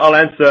 I'll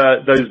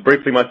answer those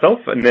briefly myself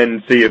and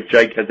then see if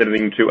Jake has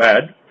anything to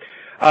add.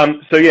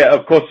 So yeah,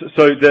 of course.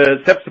 So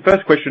the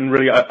first question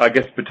really, I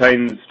guess,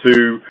 pertains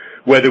to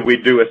whether we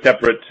do a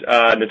separate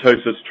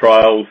NETosis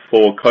trial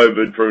for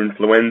COVID, for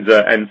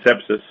influenza and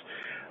sepsis.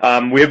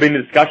 We have been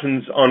in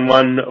discussions on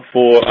one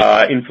for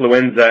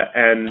influenza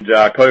and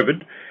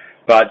COVID,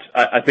 but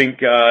I think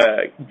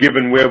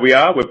given where we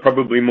are, we're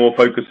probably more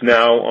focused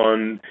now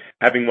on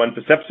having one for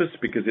sepsis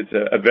because it's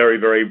a very,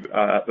 very,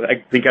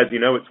 I think as you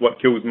know, it's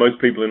what kills most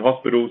people in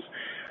hospitals.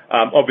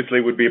 Obviously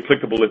it would be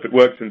applicable if it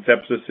works in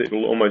sepsis. It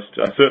will almost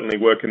certainly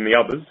work in the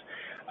others.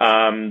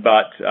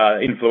 But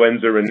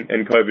influenza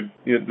and COVID,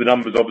 the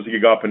numbers obviously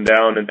go up and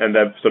down and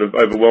they've sort of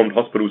overwhelmed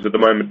hospitals at the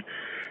moment.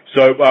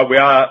 So we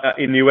are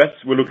in the US,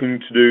 we're looking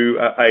to do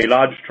a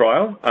large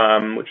trial,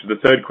 which is the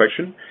third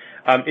question.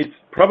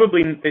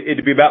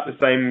 It'd be about the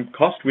same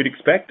cost we'd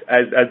expect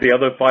as the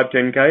other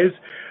 510Ks,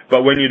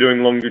 but when you're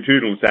doing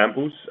longitudinal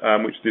samples,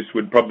 which this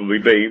would probably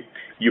be,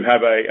 you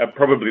have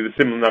probably the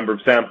similar number of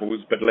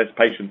samples, but less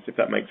patients, if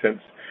that makes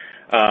sense,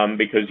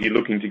 because you're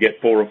looking to get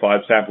 4 or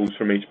 5 samples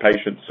from each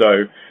patient.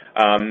 So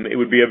it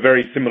would be a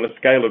very similar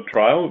scale of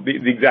trial.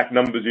 The exact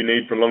numbers you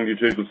need for a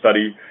longitudinal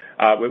study,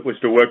 we're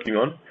still working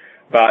on.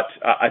 But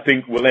I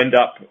think we'll end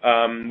up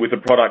with a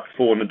product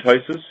for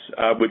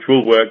NETosis, which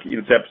will work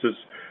in sepsis.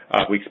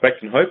 We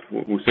expect and hope.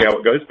 We'll see how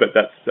it goes, but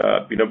that's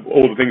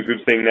all the things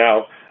we've seen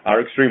now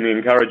are extremely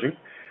encouraging.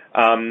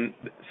 And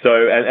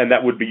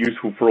that would be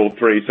useful for all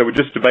three. So we're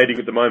just debating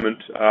at the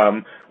moment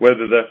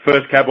whether the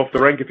first cab off the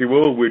rank, if you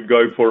will, would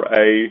go for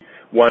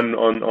one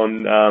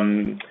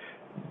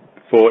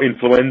for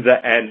influenza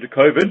and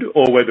COVID,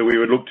 or whether we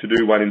would look to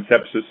do one in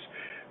sepsis.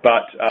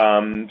 But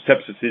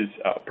sepsis is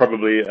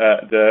probably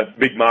the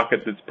big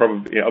market that's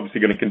probably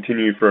obviously going to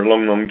continue for a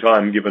long, long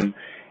time, given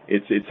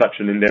it's such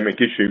an endemic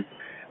issue.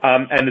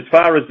 And as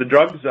far as the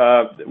drugs,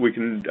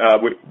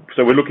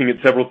 so we're looking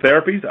at several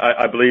therapies.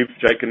 I believe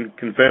Jake can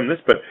confirm this,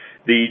 but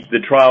the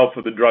trial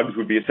for the drugs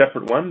would be a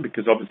separate one,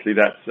 because obviously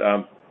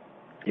that's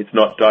it's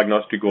not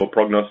diagnostic or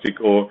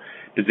prognostic or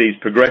disease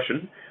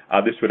progression.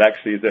 This would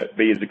actually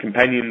be as a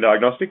companion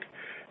diagnostic.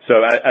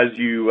 So as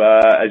you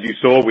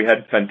saw, we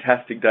had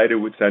fantastic data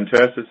with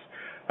Santersis.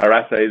 Our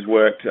assays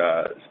worked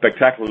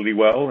spectacularly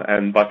well,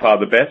 and by far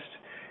the best.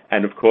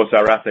 And of course,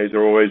 our assays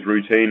are always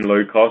routine,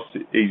 low cost,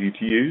 easy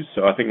to use.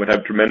 So I think we'd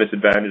have tremendous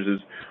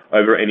advantages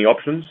over any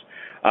options.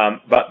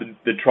 But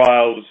the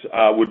trials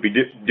would be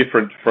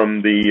different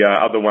from the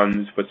other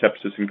ones for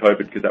sepsis and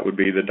COVID, because that would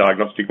be the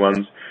diagnostic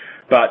ones.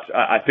 But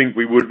I think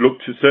we would look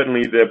to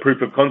certainly the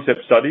proof of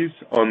concept studies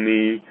on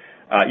the,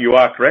 you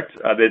are correct,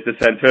 there's the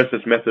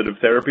Santersis method of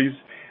therapies,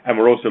 and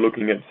we're also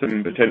looking at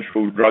some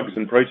potential drugs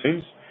and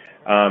proteins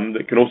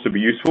that can also be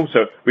useful.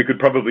 So we could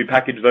probably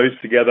package those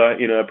together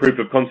in a proof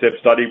of concept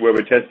study where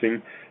we're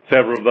testing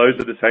several of those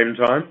at the same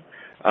time.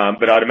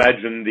 But I'd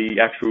imagine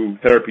the actual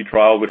therapy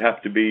trial would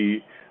have to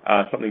be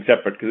something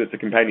separate, because it's a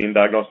companion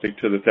diagnostic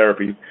to the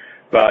therapy.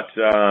 But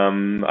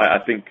I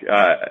think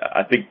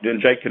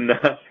and Jake can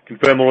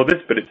confirm all of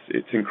this, but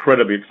it's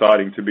incredibly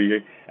exciting to be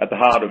at the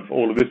heart of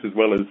all of this, as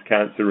well as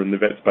cancer and the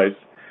vet space.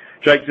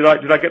 Jake, did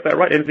I get that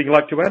right? Anything you'd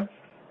like to add?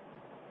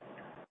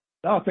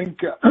 No, I think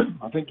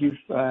you've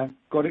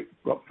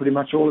got pretty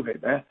much all of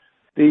it there.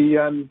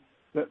 The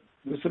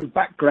sort of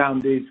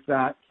background is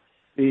that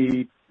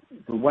the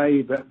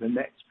way that the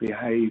nets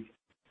behave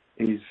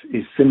is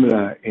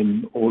similar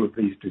in all of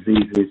these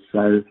diseases.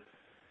 So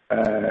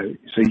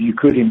you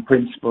could, in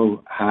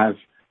principle, have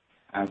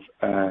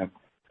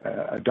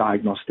a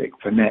diagnostic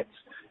for nets.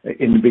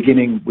 In the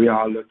beginning, we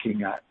are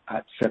looking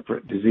at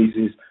separate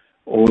diseases.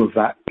 All of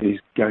that is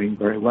going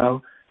very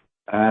well.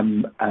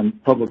 And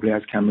probably,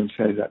 as Cameron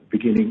says, at the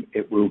beginning,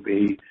 it will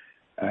be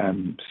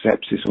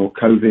sepsis or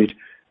COVID.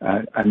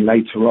 And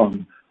later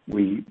on,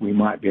 we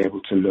might be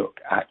able to look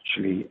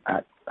actually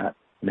at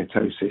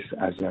NETosis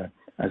as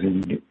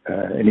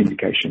an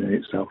indication in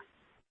itself.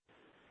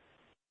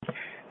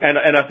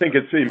 And I think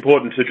it's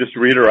important to just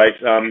reiterate,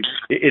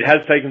 it has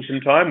taken some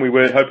time. We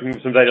were hoping for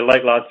some data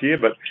late last year,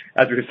 but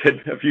as we've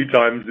said a few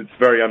times, it's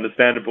very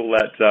understandable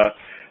that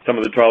some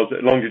of the trials,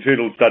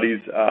 longitudinal studies,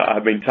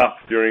 have been tough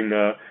during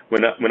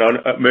when an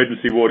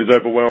emergency ward is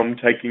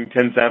overwhelmed. Taking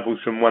 10 samples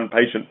from one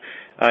patient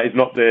is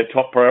not their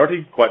top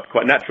priority, quite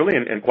naturally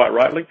and quite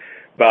rightly.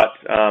 But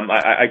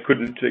I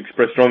couldn't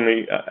express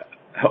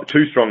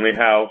too strongly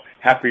how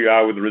happy we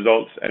are with the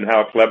results, and how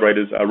our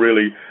collaborators are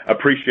really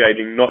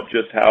appreciating not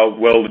just how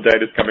well the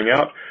data's coming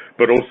out,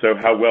 but also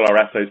how well our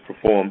assays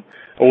perform.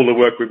 All the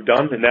work we've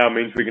done, and now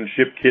means we can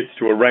ship kits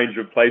to a range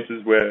of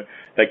places where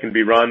they can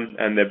be run,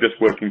 and they're just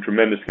working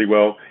tremendously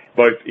well,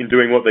 both in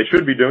doing what they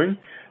should be doing,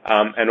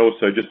 and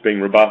also just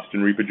being robust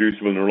and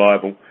reproducible and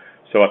reliable.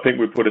 So I think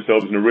we've put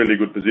ourselves in a really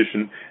good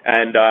position,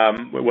 and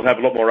we'll have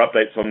a lot more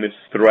updates on this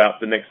throughout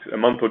the next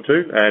month or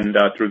two, and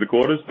through the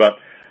quarters, but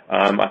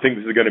I think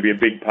this is going to be a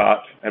big part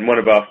and one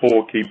of our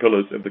 4 key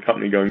pillars of the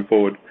company going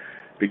forward,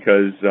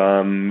 because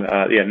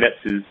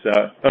NETs is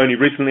only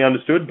recently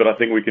understood, but I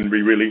think we can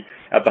be really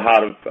at the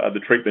heart of the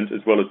treatment,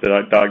 as well as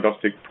the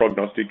diagnostic,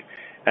 prognostic,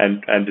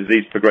 and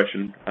disease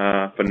progression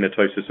for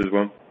NETosis as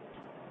well.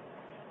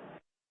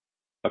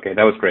 Okay,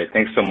 that was great.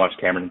 Thanks so much,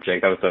 Cameron and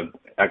Jake. That was an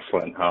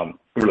excellent,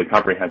 really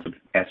comprehensive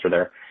answer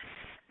there.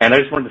 And I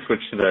just wanted to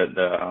switch to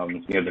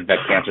the vet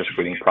cancer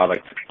screening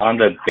product. On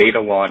the beta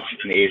launch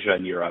in Asia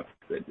and Europe,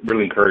 it's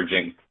really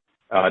encouraging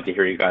to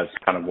hear you guys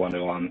kind of want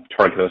to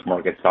target those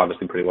markets,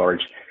 obviously pretty large.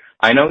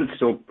 I know it's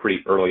still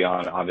pretty early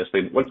on,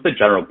 obviously. What's the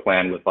general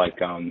plan with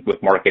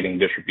with marketing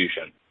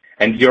distribution?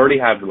 And do you already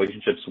have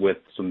relationships with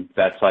some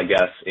vets, I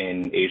guess,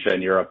 in Asia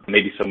and Europe,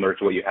 maybe similar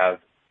to what you have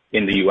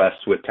in the U.S.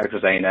 with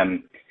Texas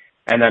A&M?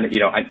 And then,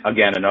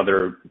 again,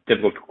 another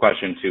difficult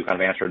question to kind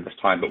of answer at this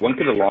time, but when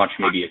could the launch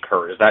maybe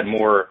occur? Is that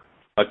more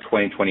a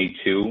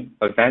 2022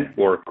 event,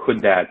 or could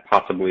that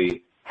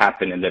possibly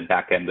happen in the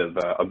back end of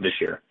this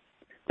year?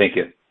 Thank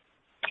you.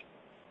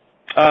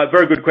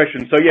 Very good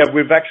question. So, yeah,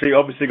 we've actually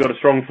obviously got a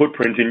strong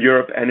footprint in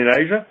Europe and in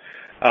Asia.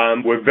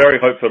 We're very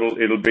hopeful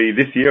it'll be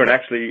this year, and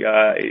actually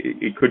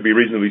it could be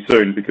reasonably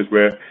soon, because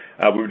we're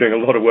doing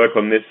a lot of work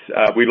on this.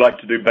 We like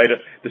to do beta,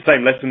 the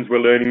same lessons we're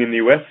learning in the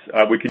US.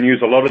 We can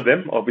use a lot of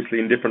them, obviously,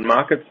 in different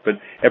markets, but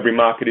every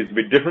market is a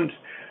bit different.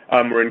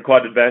 We're in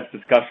quite advanced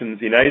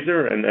discussions in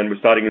Asia, and we're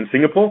starting in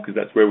Singapore, because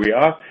that's where we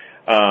are.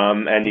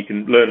 and you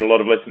can learn a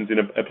lot of lessons in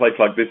a place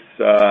like this,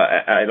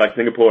 like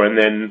Singapore, and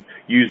then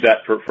use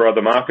that for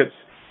other markets.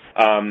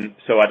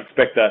 So I'd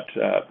expect that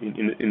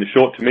in the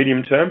short to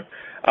medium term.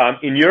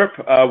 In Europe,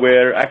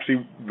 we're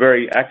actually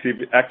very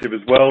active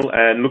as well,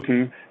 and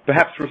looking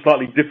perhaps for a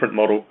slightly different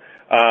model.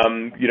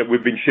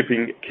 We've been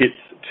shipping kits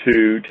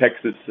to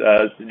Texas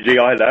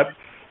GI lab,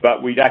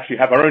 but we actually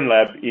have our own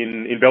lab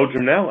in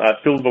Belgium now,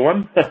 Silver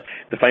One,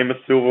 the famous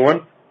Silver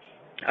One.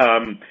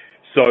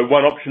 So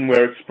one option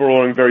we're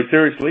exploring very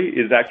seriously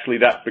is actually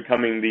that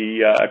becoming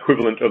the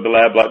equivalent of the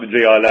lab, like the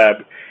GI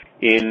lab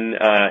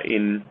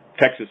in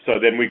Texas. So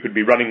then we could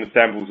be running the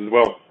samples as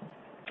well,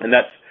 and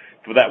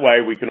that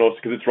way we can also,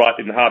 because it's right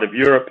in the heart of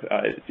Europe,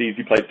 it's an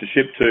easy place to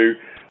ship to.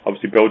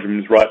 Obviously, Belgium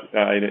is right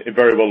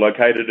very well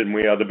located, and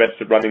we are the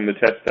best at running the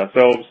tests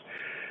ourselves.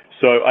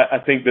 So I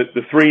think that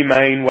the three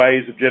main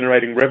ways of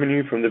generating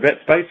revenue from the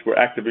vet space we're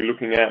actively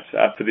looking at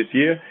for this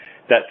year.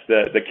 That's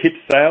the kit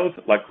sales,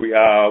 like we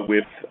are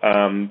with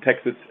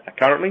Texas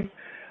currently.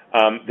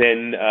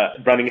 Then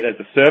running it as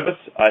a service,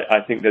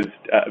 I think there's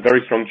a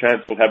very strong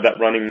chance we'll have that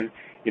running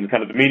in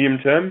kind of the medium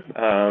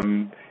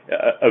term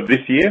of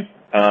this year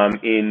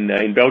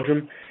in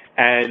Belgium.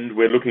 And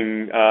we're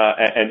looking,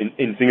 and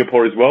in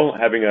Singapore as well,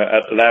 having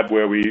a lab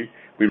where we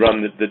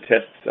run the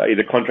tests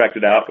either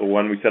contracted out or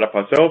one we set up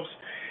ourselves.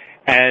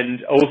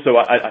 And also,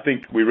 I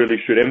think we really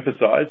should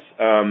emphasize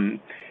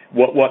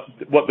what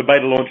the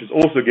beta launch has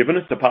also given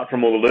us, apart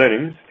from all the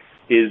learnings,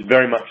 is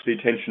very much the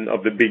attention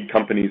of the big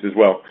companies as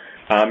well.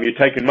 You're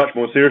taken much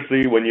more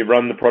seriously when you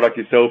run the product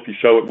yourself, you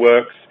show it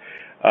works.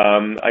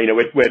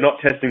 We're not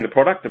testing the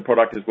product. The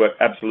product has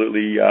worked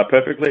absolutely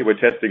perfectly. We're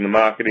testing the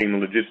marketing, the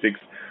logistics,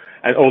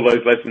 and all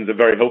those lessons are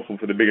very helpful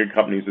for the bigger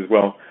companies as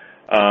well.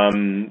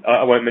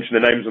 I won't mention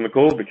the names on the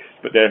call,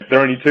 but there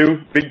are only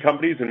two big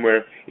companies, and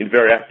we're in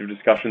very active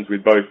discussions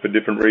with both for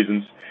different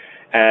reasons.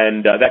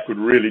 And that could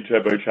really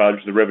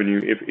turbocharge the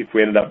revenue if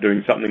we ended up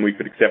doing something we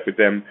could accept with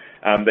them.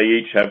 They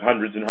each have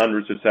hundreds and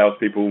hundreds of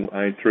salespeople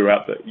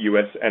throughout the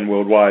US and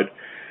worldwide.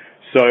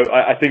 So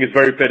I think it's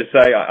very fair to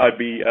say I'd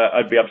be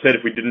upset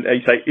if we didn't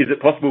say, is it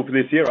possible for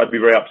this year? I'd be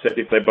very upset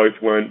if they both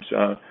weren't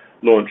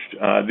launched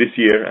this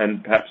year,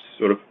 and perhaps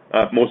sort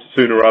of more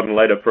sooner rather than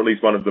later for at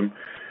least one of them.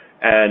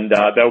 And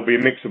there will be a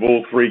mix of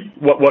all three.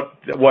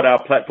 What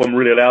our platform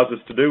really allows us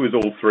to do is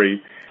all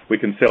three. We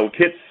can sell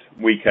kits,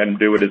 we can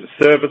do it as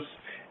a service,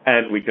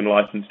 and we can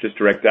license just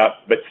direct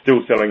out, but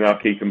still selling our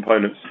key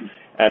components.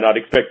 And I'd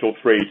expect all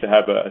three to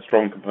have a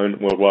strong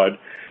component worldwide.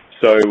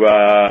 So,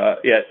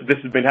 this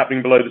has been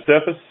happening below the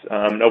surface.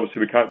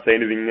 Obviously, we can't say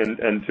anything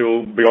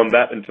until beyond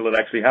that, until it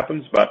actually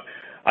happens, but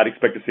I'd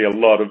expect to see a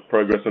lot of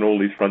progress on all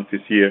these fronts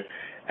this year.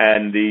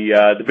 And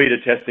the beta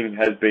testing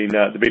has been,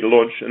 the beta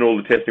launch and all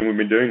the testing we've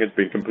been doing has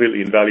been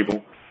completely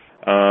invaluable.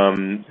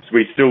 So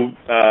we still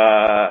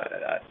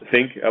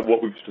think of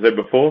what we've said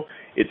before.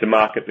 It's a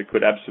market that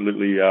could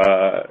absolutely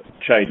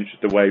change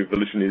the way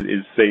Volition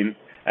is seen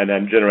and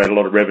then generate a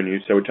lot of revenue.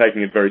 So we're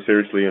taking it very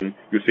seriously, and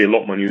you'll see a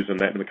lot more news on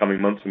that in the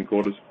coming months and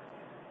quarters.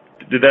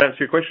 Did that answer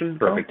your question?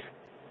 Perfect.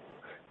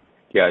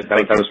 Yeah,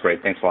 that was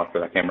great. Thanks a lot for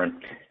that, Cameron.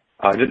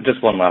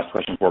 Just one last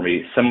question for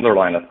me. Similar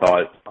line of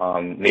thought,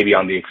 maybe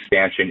on the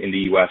expansion in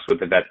the U.S. with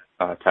the vet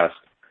test.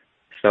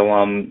 So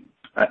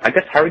I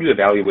guess how are you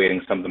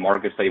evaluating some of the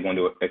markets that you want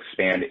to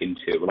expand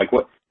into? Like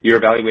what you're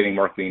evaluating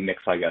marketing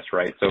mix, I guess,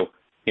 right? So,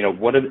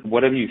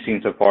 what have you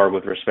seen so far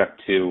with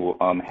respect to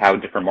how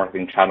different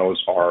marketing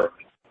channels are,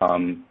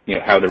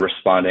 how they're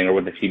responding, or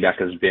what the feedback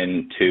has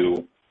been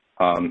to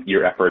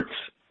your efforts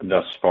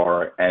thus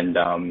far, and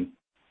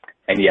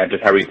yeah,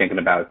 just how are you thinking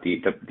about the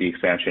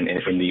expansion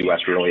in the U.S.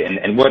 really,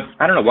 and what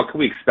can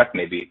we expect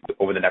maybe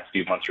over the next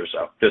few months or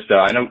so? Just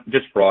I know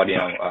just broad,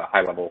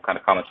 high level kind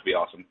of comments would be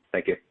awesome.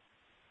 Thank you.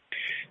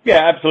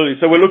 Yeah, absolutely.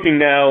 So we're looking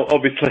now,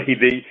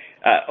 obviously,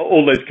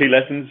 all those key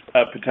lessons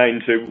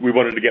pertain to we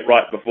wanted to get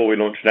right before we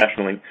launched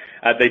nationally.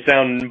 They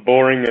sound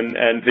boring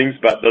and things,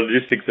 but the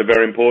logistics are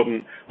very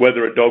important.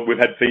 Whether a dog, we've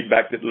had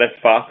feedback that less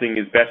fasting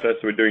is better,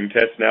 so we're doing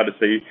tests now to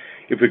see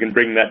if we can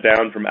bring that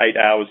down from 8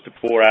 hours to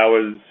 4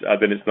 hours,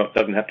 then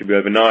doesn't have to be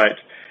overnight.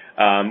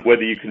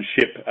 Whether you can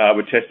ship,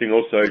 we're testing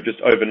also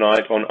just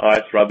overnight on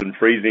ice rather than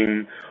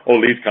freezing.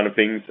 All these kind of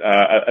things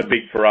are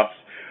big for us.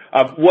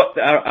 What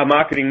our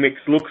marketing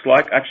mix looks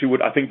like actually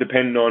would, I think,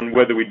 depend on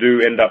whether we do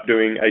end up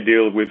doing a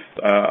deal with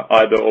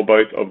either or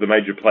both of the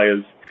major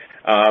players,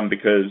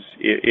 because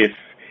if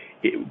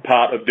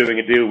part of doing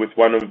a deal with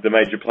one of the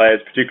major players,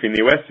 particularly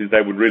in the US, is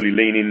they would really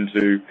lean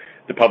into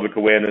the public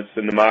awareness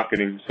and the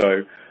marketing.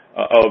 So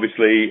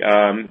obviously,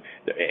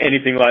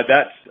 anything like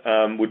that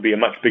would be a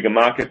much bigger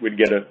market. We'd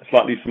get a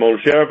slightly smaller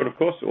share of it, of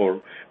course,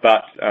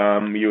 but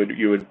you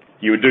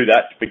would do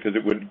that because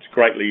it would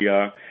greatly.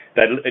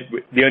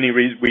 The only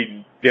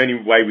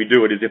way we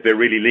do it is if they're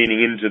really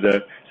leaning into the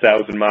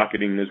sales and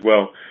marketing as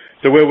well.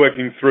 So we're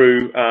working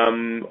through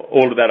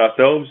all of that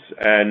ourselves,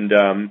 and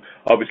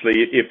obviously,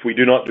 if we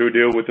do not do a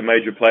deal with a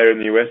major player in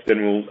the US,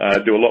 then we'll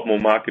do a lot more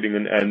marketing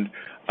and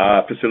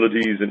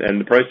facilities and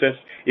the process.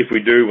 If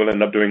we do, we'll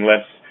end up doing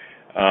less.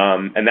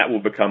 and that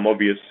will become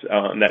obvious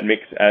in that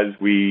mix as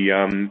we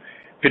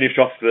finish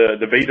off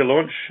the beta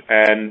launch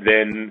and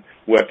then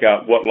work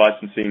out what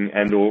licensing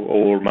and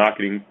or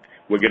marketing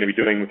we're going to be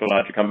doing with the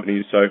larger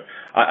companies. So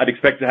I'd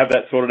expect to have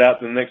that sorted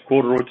out in the next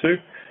quarter or two,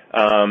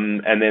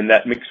 and then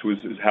that mix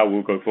is how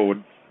we'll go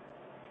forward.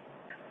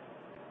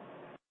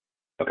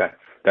 Okay,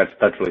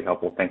 that's really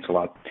helpful. Thanks a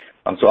lot.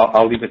 So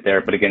I'll leave it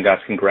there. But again, guys,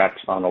 congrats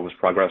on all this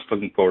progress.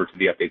 Looking forward to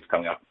the updates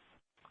coming up.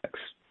 Thanks.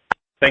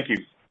 Thank you.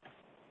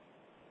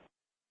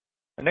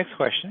 Our next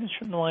question is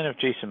from the line of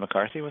Jason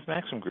McCarthy with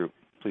Maxim Group.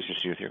 Please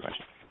proceed with your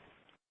question.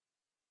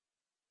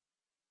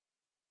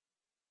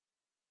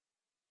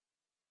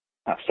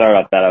 Sorry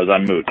about that. I was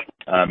on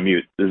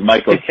mute. This is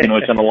Michael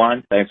Kinwich on the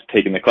line. Thanks for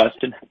taking the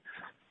question.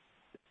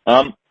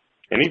 Anytime.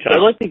 I'd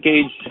like to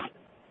gauge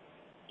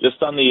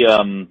just on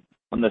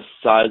the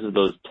size of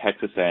those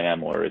Texas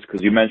A&M orders,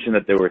 because you mentioned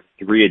that there were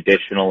 3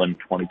 additional in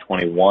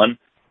 2021.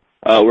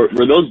 Were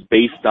those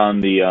based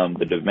on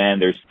the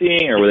demand they're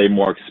seeing, or were they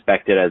more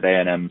expected as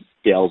A&M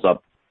scales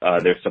up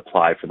their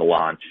supply for the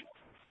launch?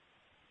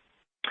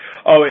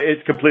 Oh,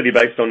 it's completely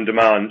based on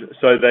demand.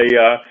 So they,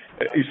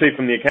 you see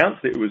from the accounts,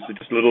 it was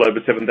just a little over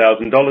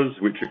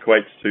 $7,000, which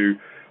equates to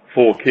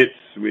 4 kits,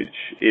 which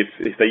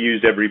if they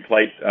used every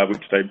plate,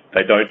 which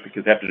they don't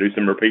because they have to do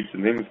some repeats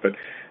and things, but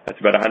that's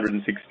about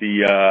 160,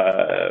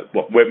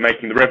 we're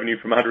making the revenue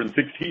from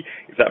 160,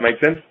 if that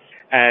makes sense.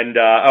 And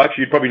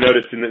actually, you'd probably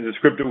noticed in the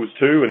script it was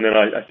 2, and then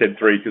I said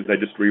 3 because they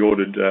just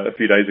reordered a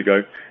few days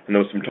ago, and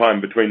there was some time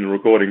between the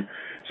recording.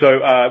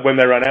 So when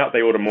they run out,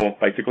 they order more,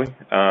 basically.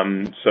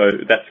 So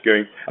that's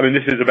going. I mean,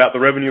 this is about the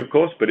revenue, of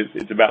course, but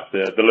it's about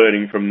the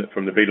learning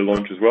from the beta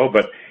launch as well.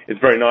 But it's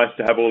very nice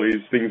to have all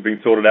these things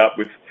being sorted out.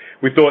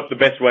 We thought the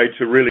best way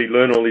to really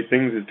learn all these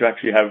things is to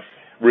actually have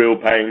real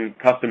paying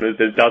customers.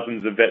 There's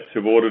dozens of vets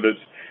who've ordered it.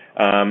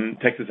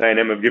 Texas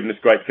A&M have given us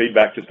great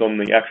feedback just on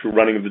the actual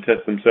running of the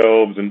tests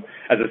themselves. And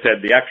as I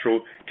said, the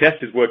actual test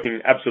is working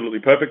absolutely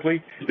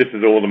perfectly. This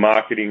is all the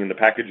marketing and the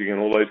packaging and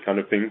all those kind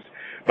of things.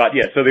 But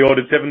yeah, so they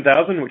ordered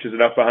 7,000, which is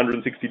enough for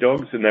 160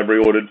 dogs, and they've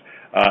reordered.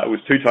 It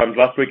was 2 times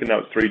last week, and that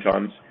was 3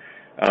 times.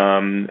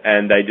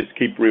 And they just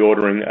keep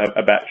reordering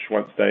a batch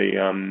once they,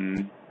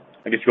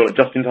 I guess you call it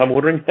just-in-time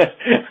ordering,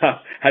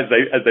 as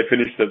they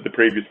finish the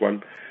previous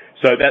one.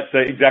 So that's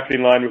exactly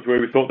in line with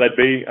where we thought they'd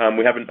be.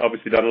 We haven't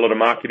obviously done a lot of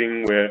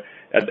marketing where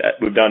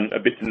we've done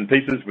bits and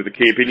pieces with the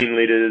key opinion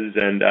leaders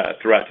and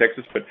throughout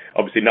Texas, but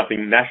obviously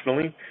nothing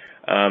nationally.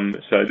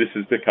 So this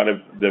is the kind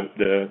of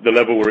the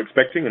level we're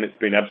expecting, and it's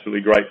been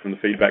absolutely great from the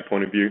feedback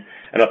point of view.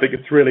 And I think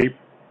it's really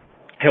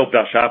helped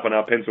us sharpen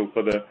our pencil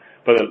for the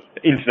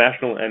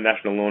international and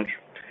national launch.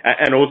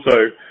 And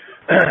also,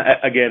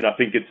 again, I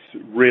think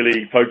it's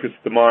really focused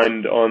the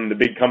mind on the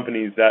big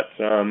companies that,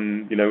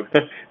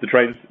 the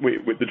trains,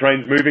 with the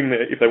trains moving,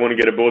 if they want to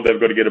get aboard, they've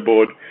got to get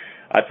aboard.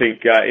 I think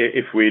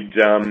if we'd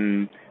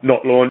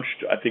not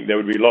launched, I think there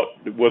would be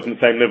it wasn't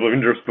the same level of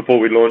interest before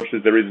we launched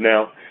as there is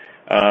now.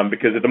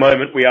 Because at the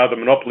moment, we are the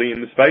monopoly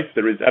in the space.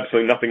 There is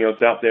absolutely nothing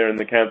else out there in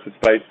the cancer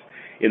space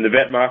in the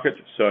vet market.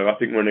 So I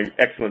think we're in an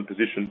excellent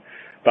position.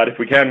 But if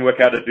we can work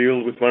out a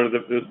deal with one of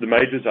the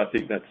majors, I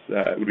think that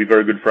would be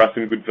very good for us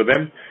and good for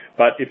them.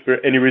 But if for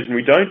any reason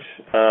we don't,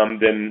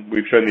 then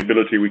we've shown the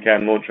ability we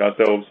can launch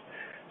ourselves.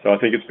 So I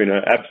think it's been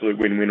an absolute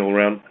win-win all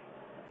around.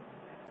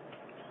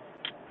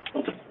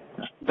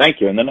 Thank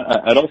you. And then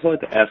I'd also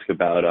like to ask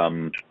about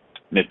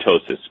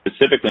NETosis,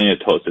 specifically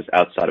NETosis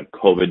outside of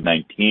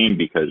COVID-19,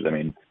 because, I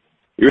mean,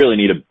 you really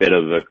need a bit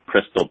of a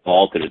crystal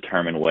ball to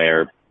determine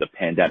where the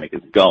pandemic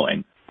is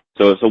going.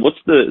 So what's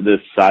the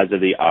size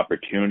of the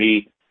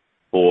opportunity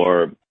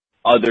for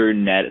other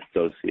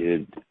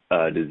net-associated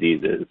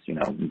diseases,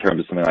 in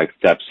terms of something like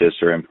sepsis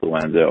or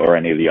influenza or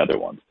any of the other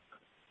ones?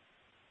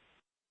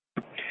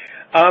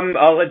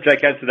 I'll let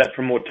Jake answer that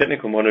from a more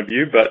technical point of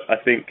view, but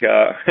I think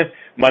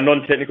my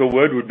non-technical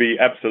word would be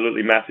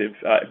absolutely massive,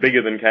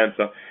 bigger than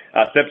cancer.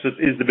 Sepsis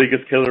is the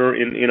biggest killer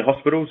in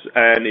hospitals,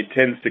 and it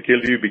tends to kill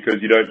you because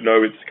you don't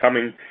know it's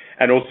coming,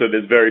 and also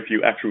there's very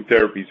few actual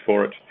therapies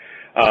for it.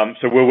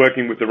 So we're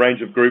working with a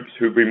range of groups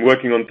who've been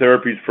working on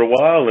therapies for a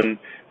while, and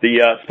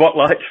the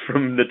spotlight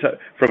from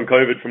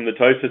COVID, from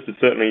NETosis, has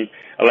certainly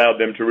allowed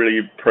them to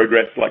really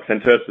progress, like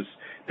Santersis,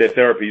 their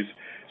therapies.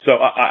 So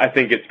I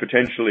think it's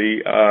potentially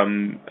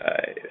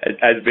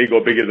as big or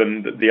bigger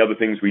than the other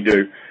things we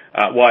do.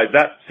 Why is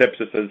that?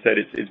 Sepsis, as I said,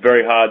 it's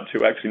very hard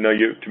to actually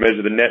to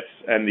measure the nets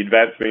and the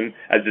advancement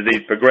as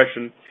disease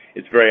progression.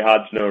 It's very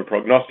hard to know a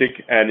prognostic,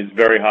 and it's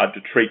very hard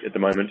to treat at the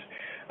moment.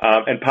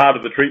 And part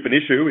of the treatment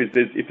issue is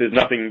if there's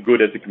nothing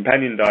good as a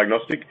companion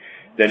diagnostic,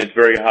 then it's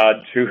very hard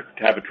to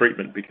have a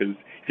treatment, because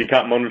if you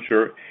can't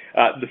monitor,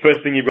 the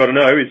first thing you've got to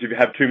know is if you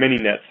have too many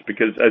nets,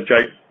 because as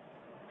Jake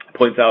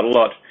points out a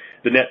lot,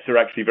 the nets are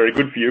actually very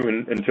good for you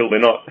until they're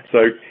not. So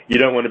you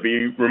don't want to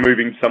be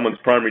removing someone's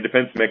primary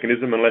defense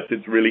mechanism unless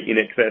it's really in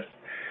excess.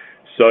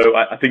 So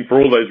I think for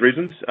all those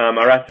reasons,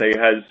 our assay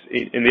has,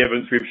 in the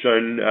evidence we've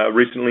shown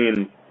recently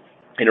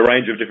in a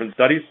range of different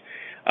studies,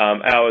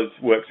 ours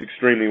works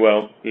extremely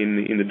well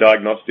in the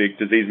diagnostic,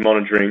 disease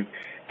monitoring,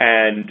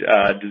 and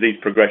disease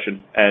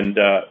progression. And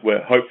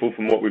we're hopeful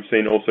from what we've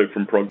seen also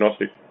from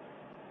prognostic.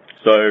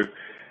 So,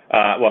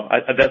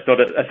 that's not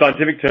a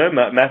scientific term,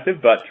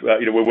 massive, but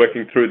we're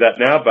working through that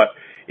now. But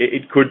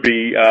it could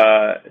be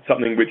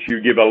something which you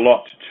give a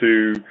lot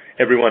to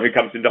everyone who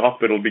comes into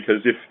hospital,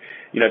 because if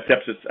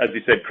sepsis, as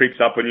you said, creeps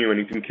up on you and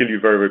it can kill you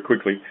very, very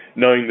quickly,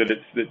 knowing that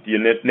your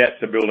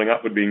nets are building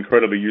up would be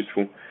incredibly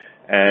useful.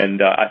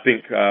 And I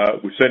think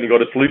we've certainly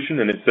got a solution,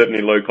 and it's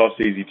certainly low cost,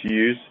 easy to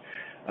use.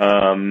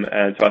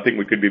 And so I think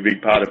we could be a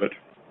big part of it.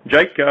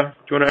 Jake, do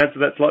you want to answer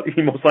that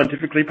slightly more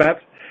scientifically,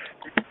 perhaps?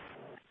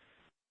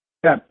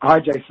 Yeah. Hi,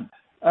 Jason.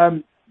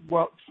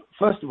 Well,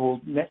 first of all,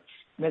 nets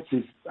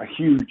is a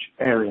huge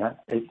area.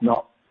 It's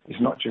not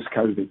just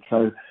COVID.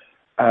 So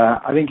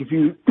I think if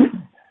you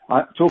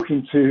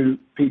talking to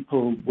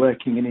people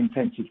working in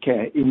intensive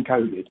care in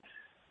COVID,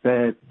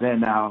 they're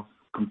now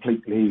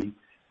completely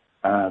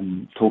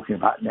talking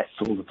about nets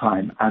all the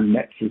time, and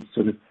nets has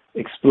sort of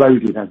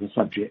exploded as a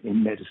subject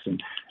in medicine.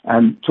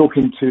 And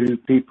talking to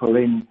people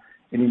in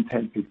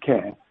intensive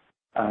care,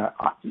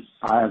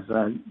 I've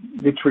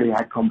literally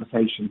had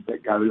conversations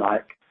that go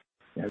like,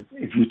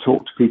 if you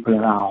talk to people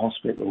in our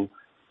hospital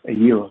a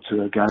year or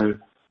two ago,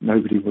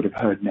 nobody would have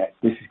heard nets.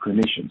 This is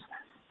clinicians,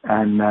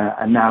 and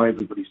now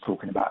everybody's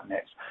talking about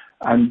nets.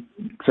 And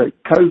so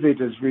COVID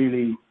has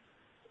really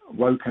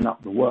woken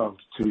up the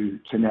world to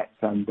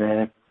nets and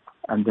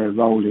their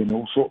role in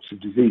all sorts of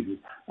diseases.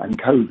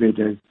 And COVID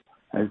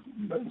has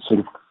sort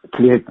of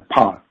cleared the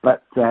path,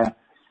 but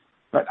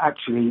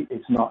actually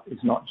it's not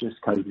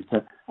just COVID.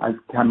 So as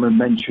Cameron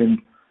mentioned,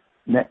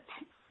 nets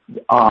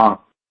are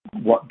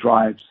what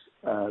drives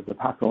the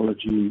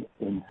pathology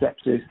in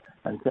sepsis,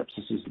 and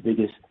sepsis is the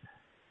biggest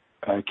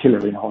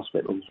killer in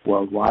hospitals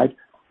worldwide.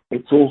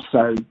 It's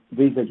also,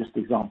 these are just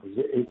examples,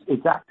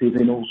 it's active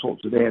in all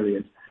sorts of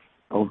areas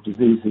of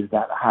diseases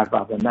that have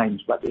other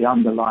names, but the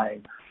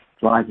underlying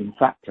driving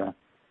factor,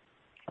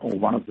 or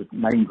one of the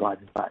main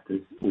driving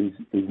factors, is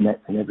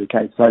nets in every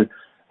case. So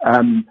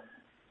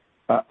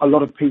a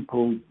lot of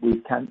people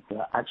with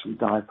cancer actually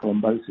die of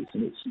thrombosis,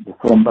 and the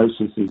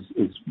thrombosis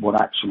is what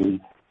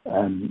actually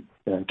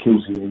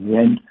kills you in the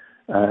end.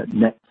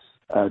 Nets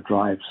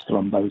drives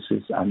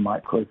thrombosis and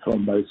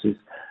microthrombosis.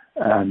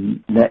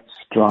 Nets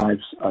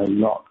drives a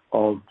lot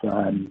of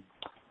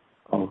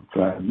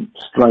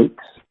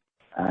strokes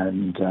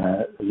and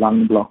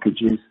lung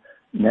blockages.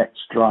 Nets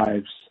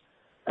drives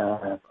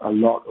a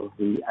lot of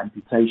the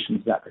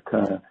amputations that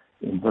occur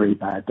in very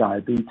bad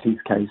diabetes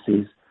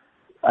cases,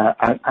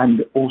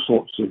 and all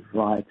sorts of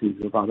varieties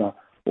of other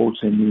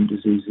autoimmune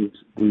diseases.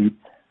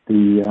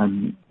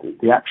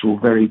 The actual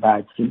very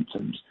bad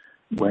symptoms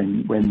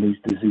when these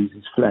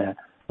diseases flare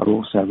are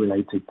also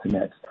related to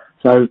nets.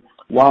 So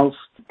whilst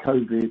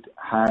COVID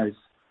has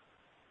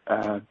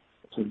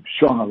sort of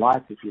shone a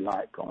light, if you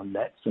like, on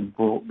nets and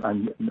brought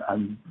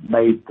and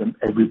made them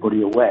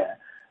everybody aware,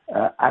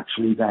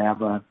 actually they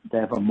have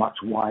a much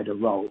wider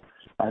role,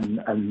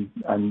 and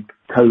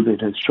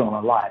COVID has shone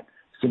a light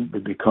simply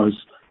because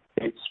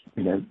it's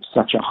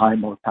such a high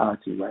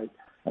mortality rate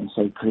and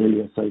so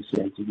clearly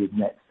associated with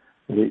nets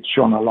that it's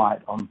shone a light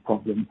on a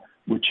problem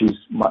which is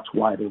much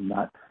wider than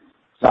that.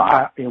 So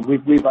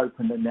we've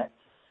opened a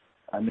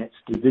nets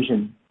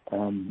division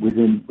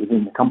within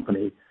the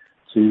company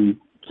to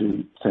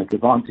take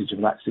advantage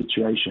of that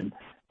situation,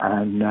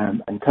 and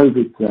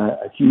COVID's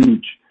a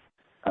huge,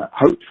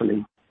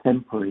 hopefully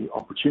temporary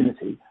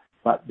opportunity,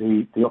 but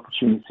the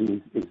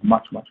opportunity is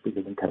much, much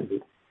bigger than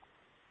COVID.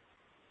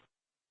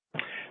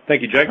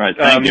 Thank you, Jake. Right,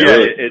 thank you.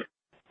 It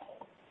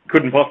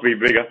couldn't possibly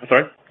be bigger.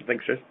 Sorry.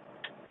 Thanks, Jess.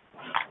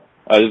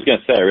 I was just going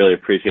to say, I really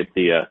appreciate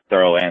the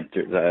thorough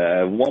answers.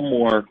 One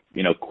more,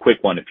 quick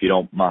one, if you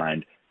don't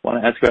mind. I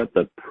want to ask about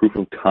the proof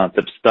of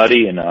concept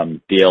study in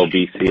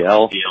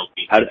DLBCL.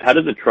 How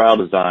does the trial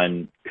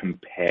design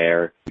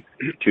compare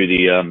to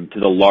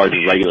the large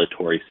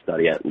regulatory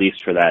study, at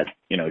least for that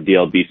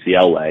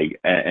DLBCL leg?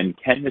 And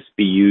can this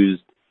be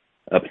used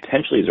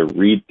potentially as a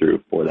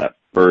read-through for that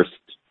first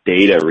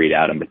data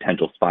readout and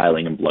potential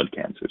filing in blood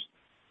cancers?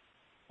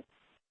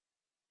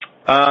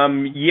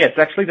 Yes,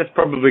 actually, that's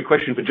probably a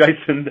question for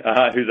Jason,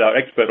 who's our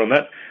expert on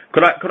that.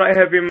 Could I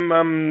have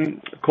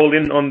him call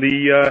in on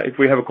if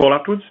we have a call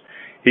afterwards?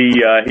 He's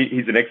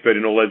an expert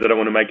in all those. I don't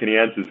want to make any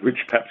answers which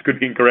perhaps could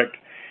be incorrect.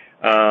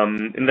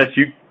 Unless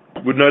you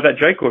would know that,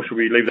 Jake, or should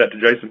we leave that to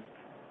Jason?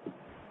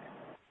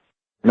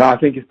 No, I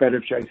think it's better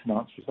if Jason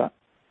answers that.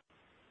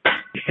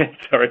 Yeah,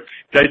 sorry.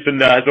 Jason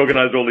has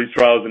organised all these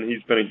trials, and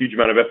he's spent a huge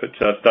amount of effort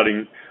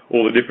studying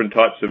all the different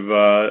types of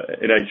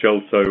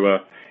NHL, so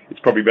it's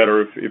probably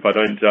better if I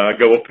don't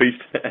go off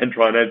piste and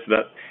try and answer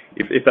that,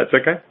 if that's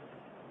okay.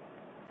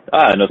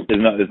 No,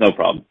 there's no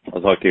problem.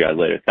 I'll talk to you guys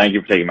later. Thank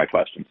you for taking my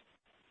questions.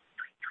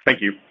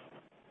 Thank you.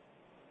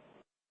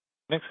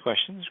 Next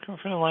question is coming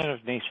from the line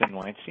of Nathan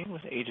Weinstein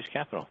with Aegis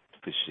Capital.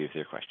 Please proceed with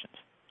your questions.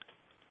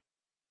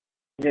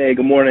 Hey,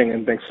 good morning,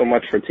 and thanks so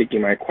much for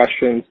taking my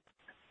questions.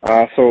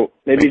 So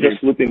maybe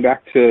just looping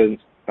back to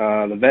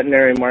the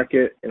veterinary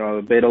market,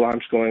 the beta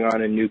launch going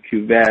on in new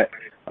Vet.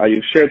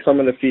 You've shared some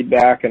of the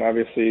feedback and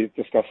obviously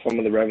discussed some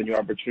of the revenue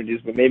opportunities,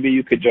 but maybe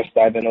you could just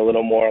dive in a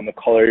little more on the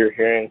color you're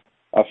hearing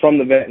from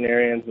the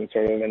veterinarians and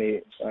sort of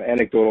any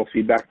anecdotal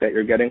feedback that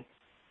you're getting.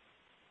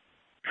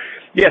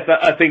 Yes,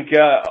 I think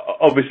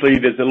obviously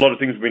there's a lot of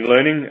things we've been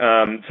learning.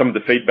 Some of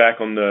the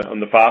feedback on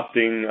the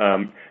fasting,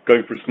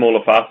 going for smaller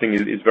fasting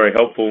is very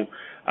helpful.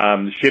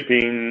 The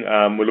shipping,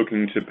 we're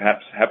looking to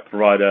perhaps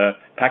provide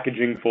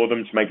packaging for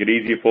them to make it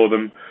easier for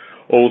them.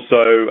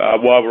 Also,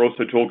 while we're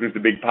also talking to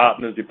the big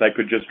partners, if they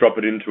could just drop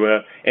it into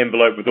an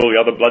envelope with all the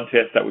other blood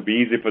tests, that would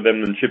be easier for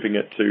them than shipping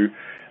it to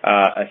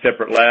a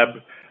separate lab.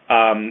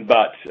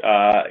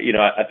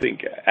 I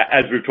think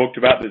as we've talked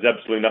about, there's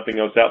absolutely nothing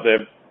else out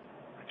there.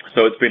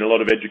 So it's been a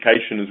lot of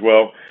education as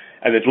well.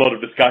 And there's a lot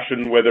of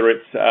discussion whether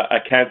it's a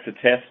cancer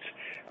test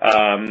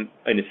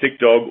in a sick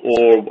dog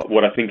or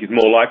what I think is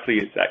more likely,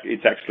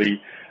 it's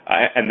actually,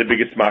 and the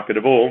biggest market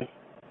of all,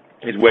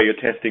 is where you're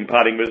testing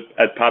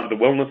as part of the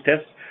wellness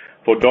test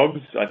for dogs.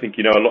 I think,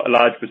 a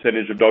large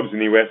percentage of dogs in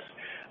the US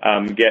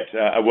get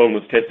a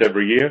wellness test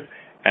every year.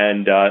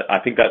 And I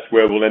think that's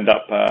where we'll end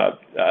up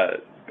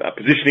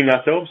positioning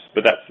ourselves,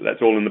 but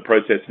that's all in the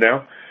process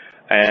now.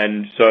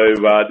 And so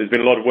there's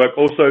been a lot of work.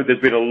 Also,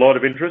 there's been a lot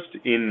of interest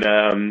in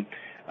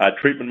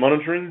treatment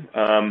monitoring.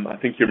 I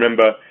think you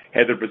remember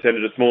Heather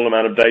presented a small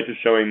amount of data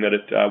showing that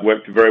it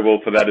worked very well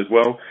for that as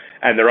well.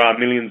 And there are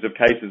millions of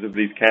cases of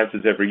these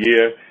cancers every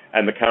year,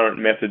 and the current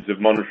methods of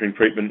monitoring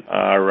treatment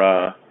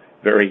are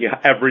very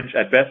average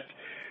at best.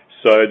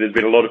 So there's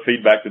been a lot of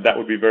feedback that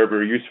would be very,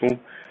 very useful.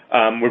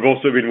 We've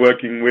also been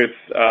working with,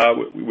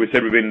 we've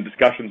been in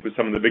discussions with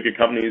some of the bigger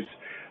companies.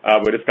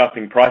 We're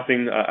discussing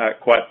pricing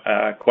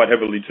quite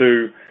heavily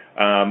too.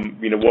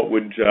 What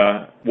would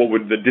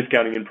the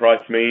discounting in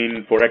price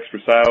mean for extra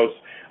sales?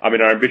 I mean,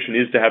 our ambition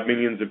is to have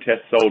millions of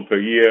tests sold per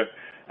year.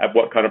 At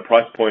what kind of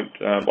price point?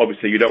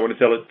 Obviously, you don't want to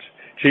sell it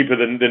cheaper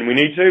than we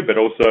need to, but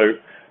also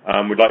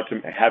we'd like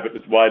to have it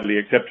as widely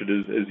accepted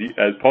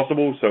as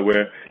possible. So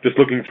we're just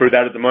looking through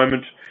that at the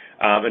moment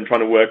and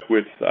trying to work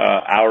with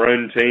our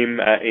own team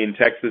in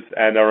Texas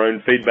and our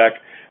own feedback,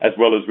 as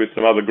well as with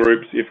some other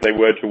groups, if they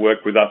were to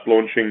work with us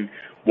launching,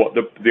 what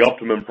the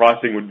optimum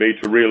pricing would be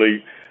to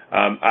really,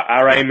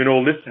 our aim in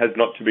all this has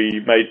not to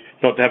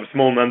have a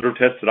small number of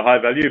tests at a high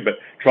value, but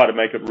try to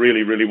make it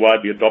really, really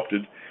widely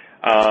adopted.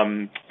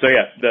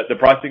 The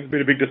pricing has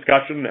been a big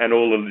discussion and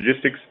all the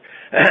logistics.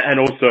 And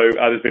also,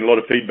 there's been a lot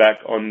of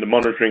feedback on the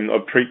monitoring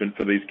of treatment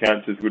for these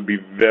cancers would be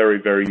very,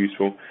 very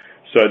useful.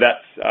 So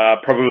that's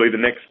probably the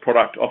next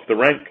product off the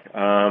rank,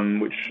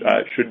 which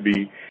should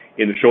be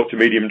in the short to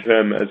medium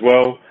term as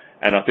well.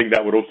 And I think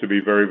that would also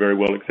be very, very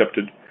well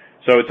accepted.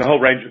 So it's a whole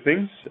range of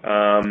things,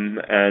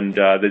 and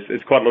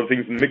there's quite a lot of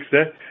things in the mix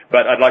there.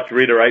 But I'd like to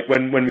reiterate,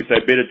 when we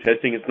say beta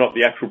testing, it's not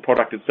the actual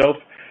product itself.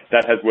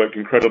 That has worked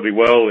incredibly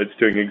well. It's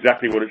doing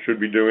exactly what it should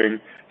be doing.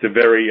 It's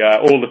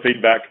all the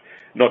feedback,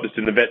 not just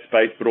in the vet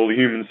space, but all the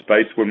human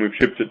space, when we've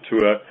shipped it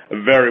to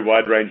a very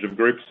wide range of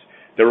groups.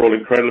 They're all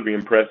incredibly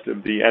impressed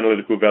of the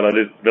analytical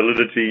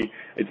validity.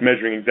 It's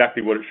measuring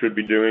exactly what it should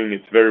be doing.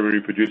 It's very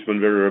reproducible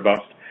and very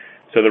robust.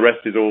 So the rest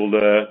is all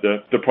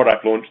the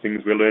product launch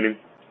things we're learning.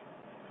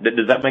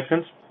 Does that make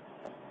sense?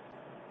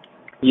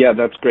 Yeah,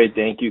 that's great.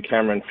 Thank you,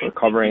 Cameron, for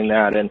covering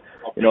that. And,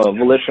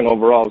 Volition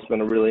overall has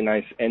been a really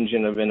nice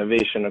engine of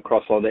innovation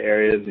across all the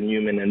areas in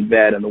human and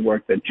vet, and the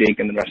work that Jake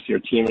and the rest of your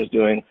team is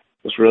doing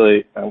was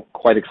really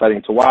quite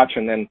exciting to watch.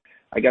 And then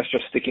I guess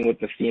just sticking with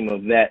the theme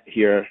of vet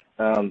here,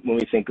 when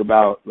we think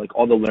about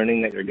all the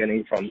learning that you're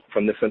getting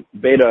from this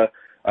beta,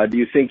 do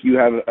you think you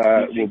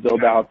will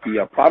build out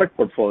the product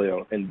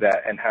portfolio in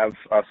vet and have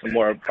some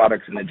more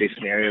products in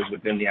adjacent areas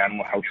within the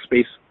animal health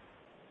space?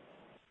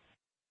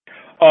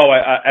 Oh,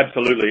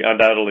 absolutely,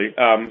 undoubtedly.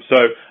 So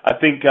I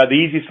think the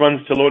easiest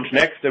ones to launch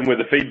next, and where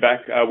the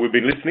feedback we've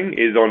been listening,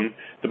 is on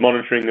the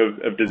monitoring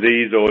of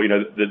disease, or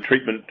the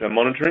treatment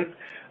monitoring.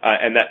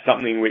 And that's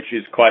something which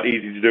is quite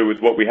easy to do with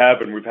what we have,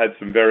 and we've had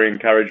some very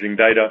encouraging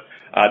data.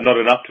 Not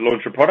enough to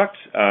launch a product,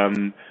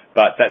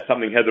 but that's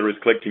something Heather is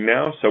collecting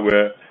now. So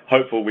we're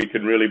hopeful we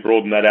can really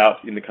broaden that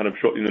out in the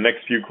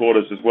next few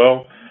quarters as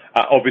well.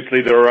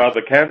 Obviously, there are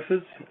other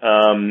cancers,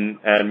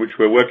 and which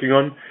we're working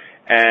on.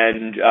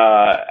 And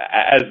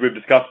as we've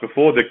discussed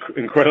before, the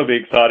incredibly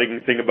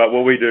exciting thing about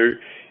what we do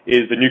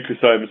is the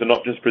nucleosomes are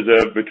not just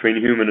preserved between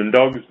human and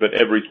dogs, but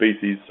every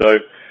species. So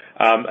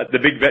the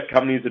big vet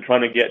companies are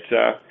trying to get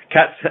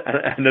cats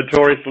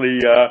notoriously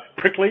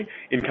prickly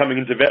in coming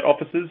into vet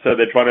offices, so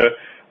they're trying to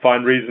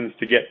find reasons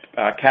to get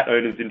cat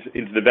owners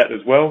into the vet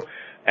as well.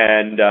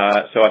 And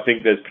so I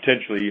think there's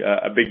potentially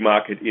a big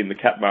market in the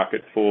cat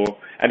market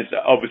and it's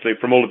obviously,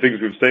 from all the things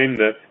we've seen,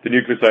 the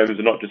nucleosomes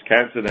are not just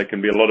cancer, they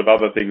can be a lot of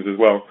other things as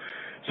well.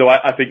 So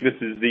I think this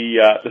is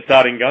the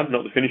starting gun,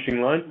 not the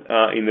finishing line,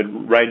 in the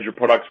range of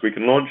products we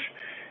can launch.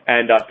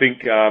 And I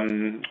think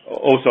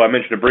also, I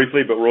mentioned it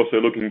briefly, but we're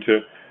also looking to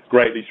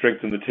greatly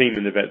strengthen the team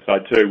in the vet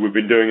side too. We've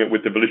been doing it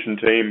with the Volition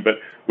team, but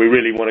we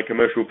really want a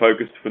commercial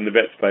focus from the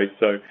vet space.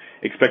 So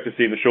expect to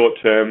see in the short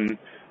term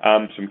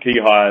some key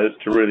hires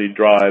to really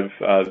drive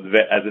the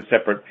vet as a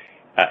separate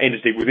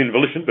entity within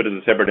Volition, but as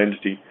a separate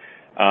entity.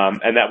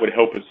 And that would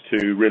help us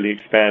to really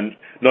expand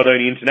not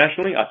only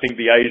internationally. I think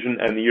the Asian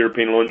and the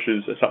European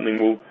launches are something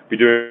we'll be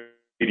doing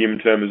medium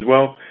term as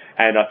well.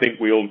 And I think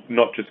we'll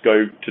not just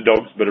go to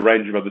dogs, but a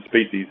range of other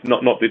species,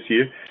 not this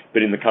year,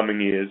 but in the coming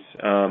years,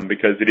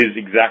 because it is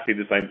exactly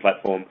the same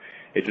platform.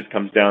 It just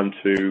comes down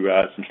to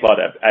some slight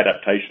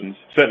adaptations,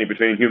 certainly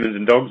between humans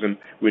and dogs, and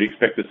we'd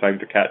expect the same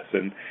for cats.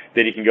 And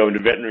then you can go into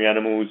veterinary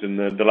animals and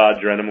the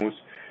larger animals.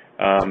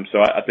 So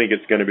I think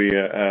it's going to be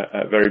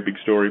a very big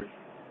story.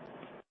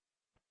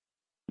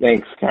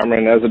 Thanks,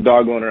 Cameron. As a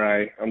dog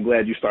owner, I'm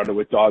glad you started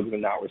with dogs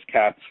and not with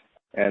cats,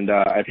 and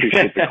I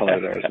appreciate the color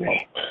there as well.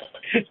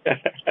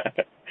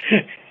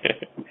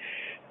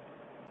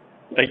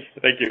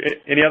 Thank you.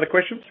 Any other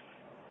questions?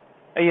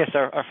 Yes,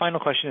 our final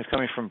question is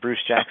coming from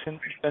Bruce Jackson,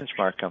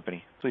 Benchmark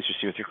Company. Please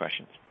proceed with your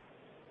questions.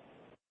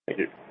 Thank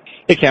you.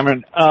 Hey,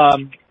 Cameron.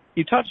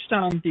 You touched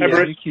on the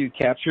NuQ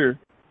capture.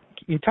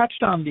 You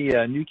touched on the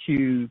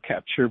NuQ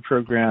capture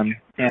program,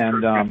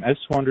 and I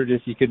just wondered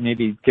if you could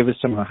maybe give us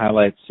some of the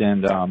highlights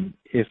and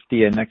if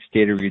the next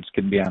data reads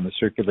could be on the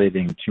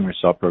circulating tumor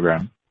cell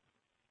program.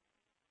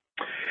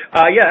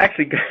 Yeah,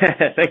 actually,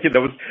 thank you.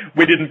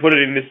 We didn't put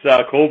it in this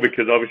call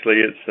because obviously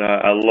it's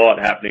a lot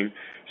happening.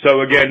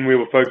 So again, we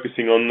were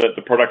focusing on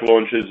the product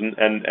launches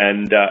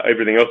and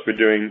everything else we're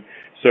doing.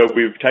 So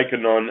we've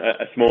taken on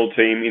a small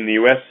team in the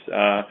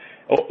US.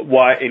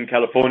 Why in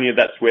California?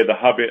 That's where the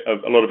hub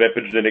of a lot of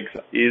epigenetics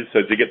is.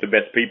 So to get the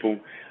best people,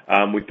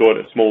 we thought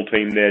a small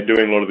team there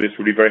doing a lot of this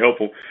would be very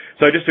helpful.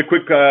 So just a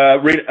quick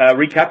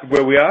recap of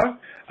where we are.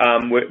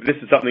 This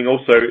is something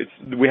also,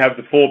 we have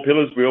the 4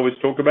 pillars we always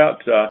talk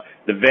about.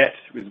 The vet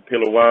is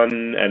pillar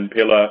 1 and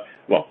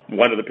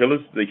one of the pillars.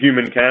 The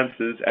human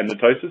cancers and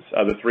NETosis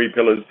are the 3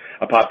 pillars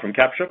apart from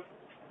capture.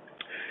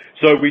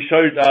 So we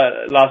showed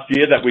last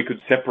year that we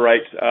could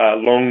separate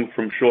long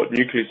from short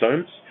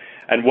nucleosomes.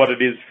 And what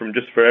it is,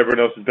 just for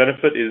everyone else's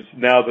benefit, is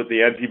now that the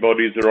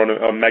antibodies are on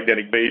a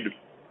magnetic bead,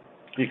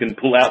 you can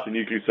pull out the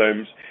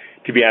nucleosomes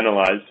to be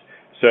analyzed.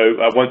 So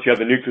once you have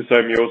the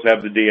nucleosome, you also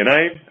have the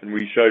DNA, and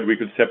we showed we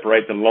could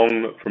separate the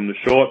long from the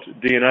short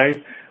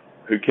DNA.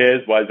 Who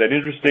cares? Why is that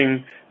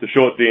interesting? The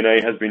short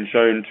DNA has been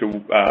shown to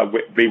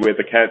be where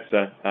the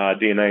cancer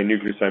DNA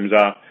nucleosomes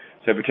are.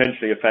 So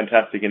potentially a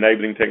fantastic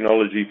enabling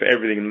technology for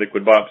everything in the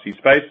liquid biopsy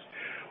space.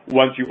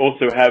 Once you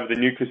also have the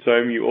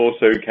nucleosome, you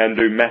also can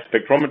do mass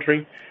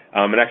spectrometry.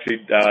 And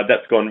actually,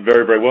 that's gone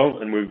very, very well.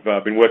 And we've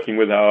been working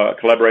with our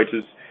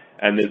collaborators.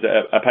 And there's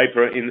a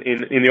paper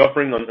in the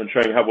offering on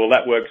showing how well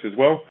that works as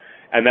well.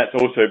 And that's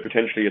also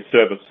potentially a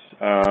service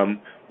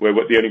where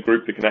we're the only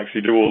group that can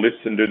actually do all this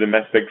and do the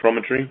mass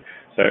spectrometry.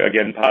 So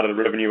again, part of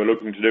the revenue we're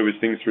looking to do is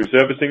things through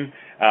servicing.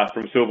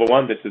 From Silver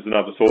One, this is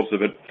another source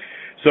of it.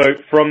 So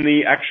from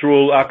the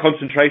actual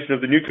concentration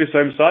of the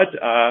nucleosome side,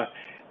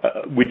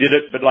 we did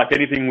it, but like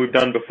anything we've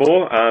done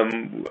before,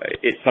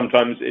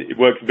 sometimes it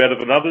works better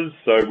than others.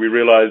 So we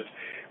realized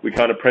we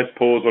kind of pressed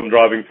pause on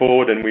driving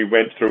forward, and we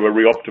went through a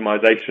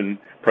re-optimization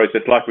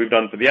process like we've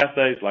done for the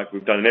assays, like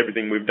we've done in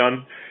everything we've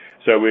done.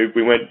 So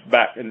we went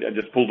back and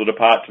just pulled it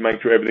apart to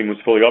make sure everything was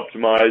fully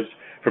optimized,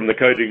 from the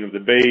coding of the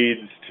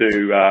beads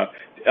to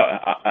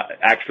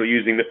actually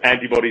using the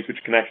antibodies,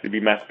 which can actually be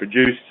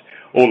mass-produced,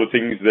 all the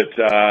things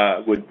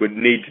that would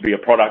need to be a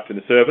product and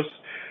a service.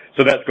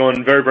 So that's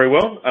gone very, very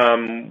well.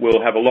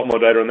 We'll have a lot more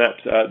data on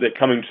that. They're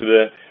coming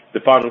to the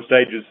final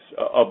stages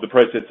of the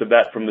process of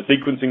that from the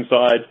sequencing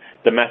side.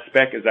 The mass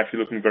spec is actually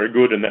looking very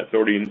good, and that's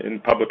already in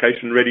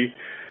publication ready.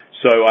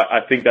 So I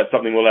think that's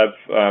something we'll have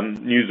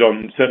news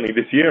on certainly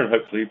this year, and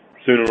hopefully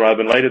sooner rather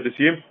than later this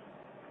year.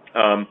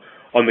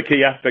 On the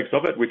key aspects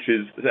of it,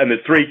 and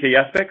there's 3 key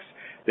aspects.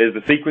 There's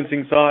the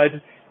sequencing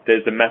side,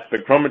 there's the mass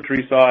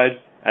spectrometry side,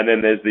 and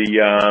then there's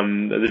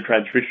the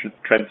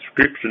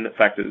transcription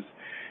factors.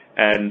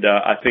 And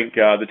I think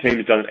the team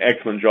has done an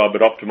excellent job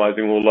at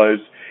optimizing all those.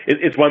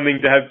 It's one thing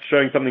to have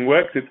showing something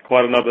works. It's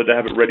quite another to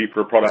have it ready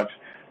for a product.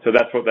 So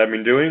that's what they've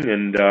been doing,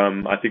 and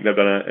I think they've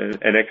done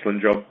an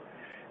excellent job.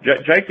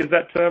 Jake, is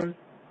that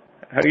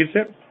how you see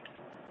it?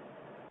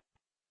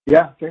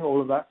 Yeah, I think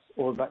all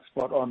of that's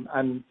spot on.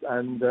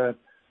 And the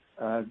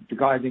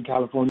guys in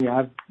California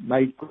have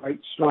made great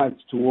strides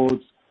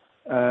towards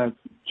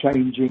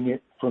changing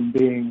it from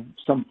being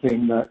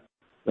something that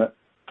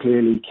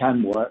clearly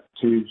can work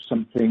to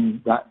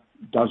something that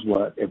does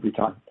work every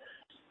time.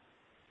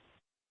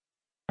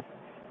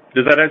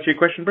 Does that answer your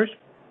question, Bruce?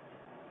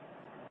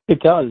 It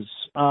does.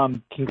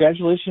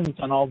 Congratulations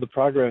on all the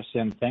progress,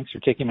 and thanks for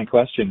taking my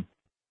question.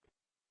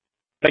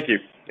 Thank you.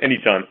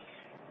 Anytime.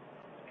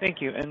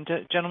 Thank you. And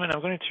gentlemen,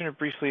 I'm going to turn it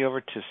briefly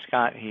over to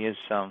Scott. He has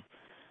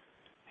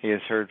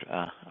heard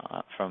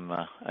from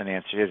an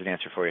answer. He has an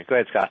answer for you. Go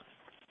ahead, Scott.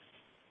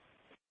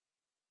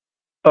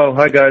 Oh,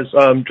 hi, guys.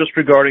 Just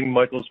regarding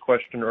Michael's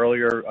question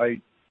earlier, I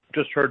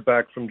just heard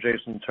back from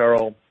Jason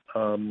Terrell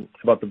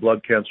about the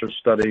blood cancer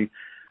study.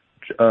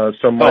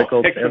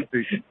 Michael,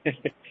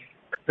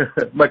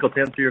 Michael, to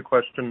answer your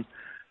question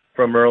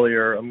from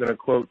earlier, I'm going to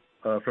quote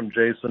from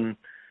Jason.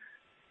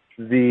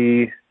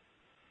 The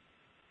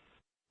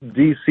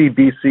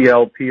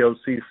DCBCL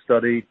POC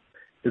study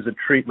is a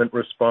treatment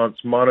response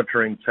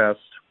monitoring test,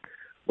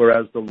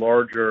 whereas the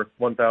larger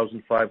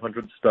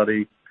 1,500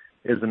 study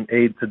is an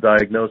aid to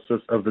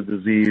diagnosis of the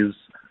disease,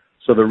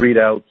 so the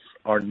readouts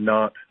are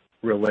not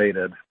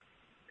related.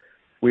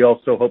 We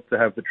also hope to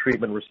have the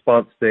treatment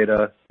response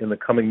data in the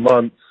coming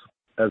months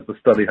as the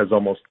study has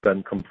almost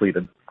been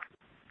completed.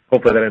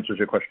 Hopefully that answers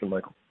your question,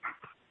 Michael.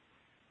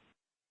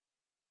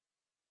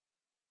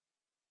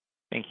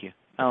 Thank you.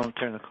 I'll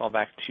turn the call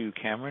back to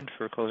Cameron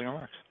for closing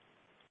remarks.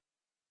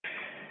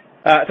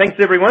 Thanks,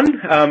 everyone.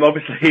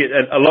 Obviously,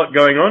 a lot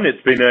going on.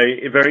 It's been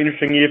a very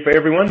interesting year for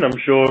everyone. I'm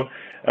sure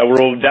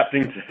we're all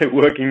adapting to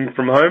working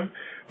from home.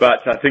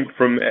 But I think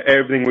from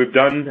everything we've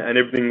done and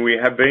everything we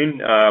have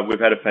been, we've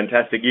had a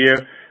fantastic year,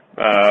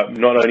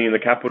 not only in the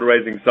capital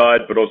raising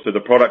side, but also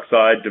the product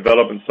side,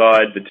 development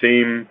side, the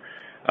team.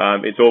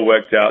 It's all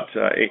worked out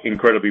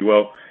incredibly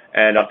well.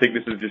 And I think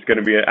this is just going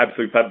to be an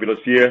absolutely fabulous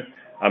year.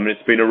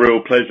 It's been a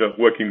real pleasure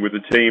working with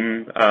the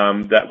team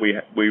that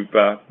we've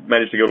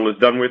managed to get all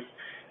this done with.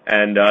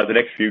 And the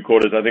next few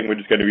quarters, I think we're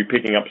just going to be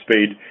picking up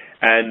speed.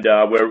 And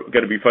we're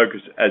going to be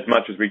focused as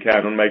much as we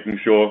can on making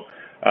sure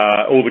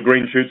all the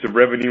green shoots of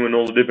revenue in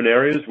all the different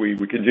areas, we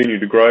continue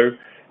to grow.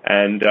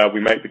 And we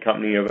make the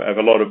company have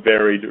a lot of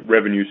varied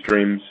revenue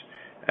streams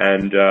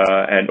and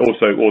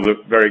also all the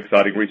very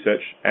exciting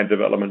research and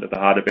development at the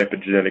heart of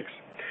epigenetics.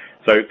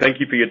 So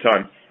thank you for your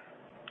time.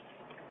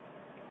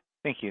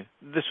 Thank you.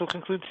 This will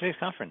conclude today's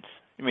conference.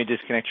 You may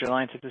disconnect your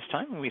lines at this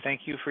time, and we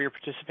thank you for your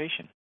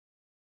participation.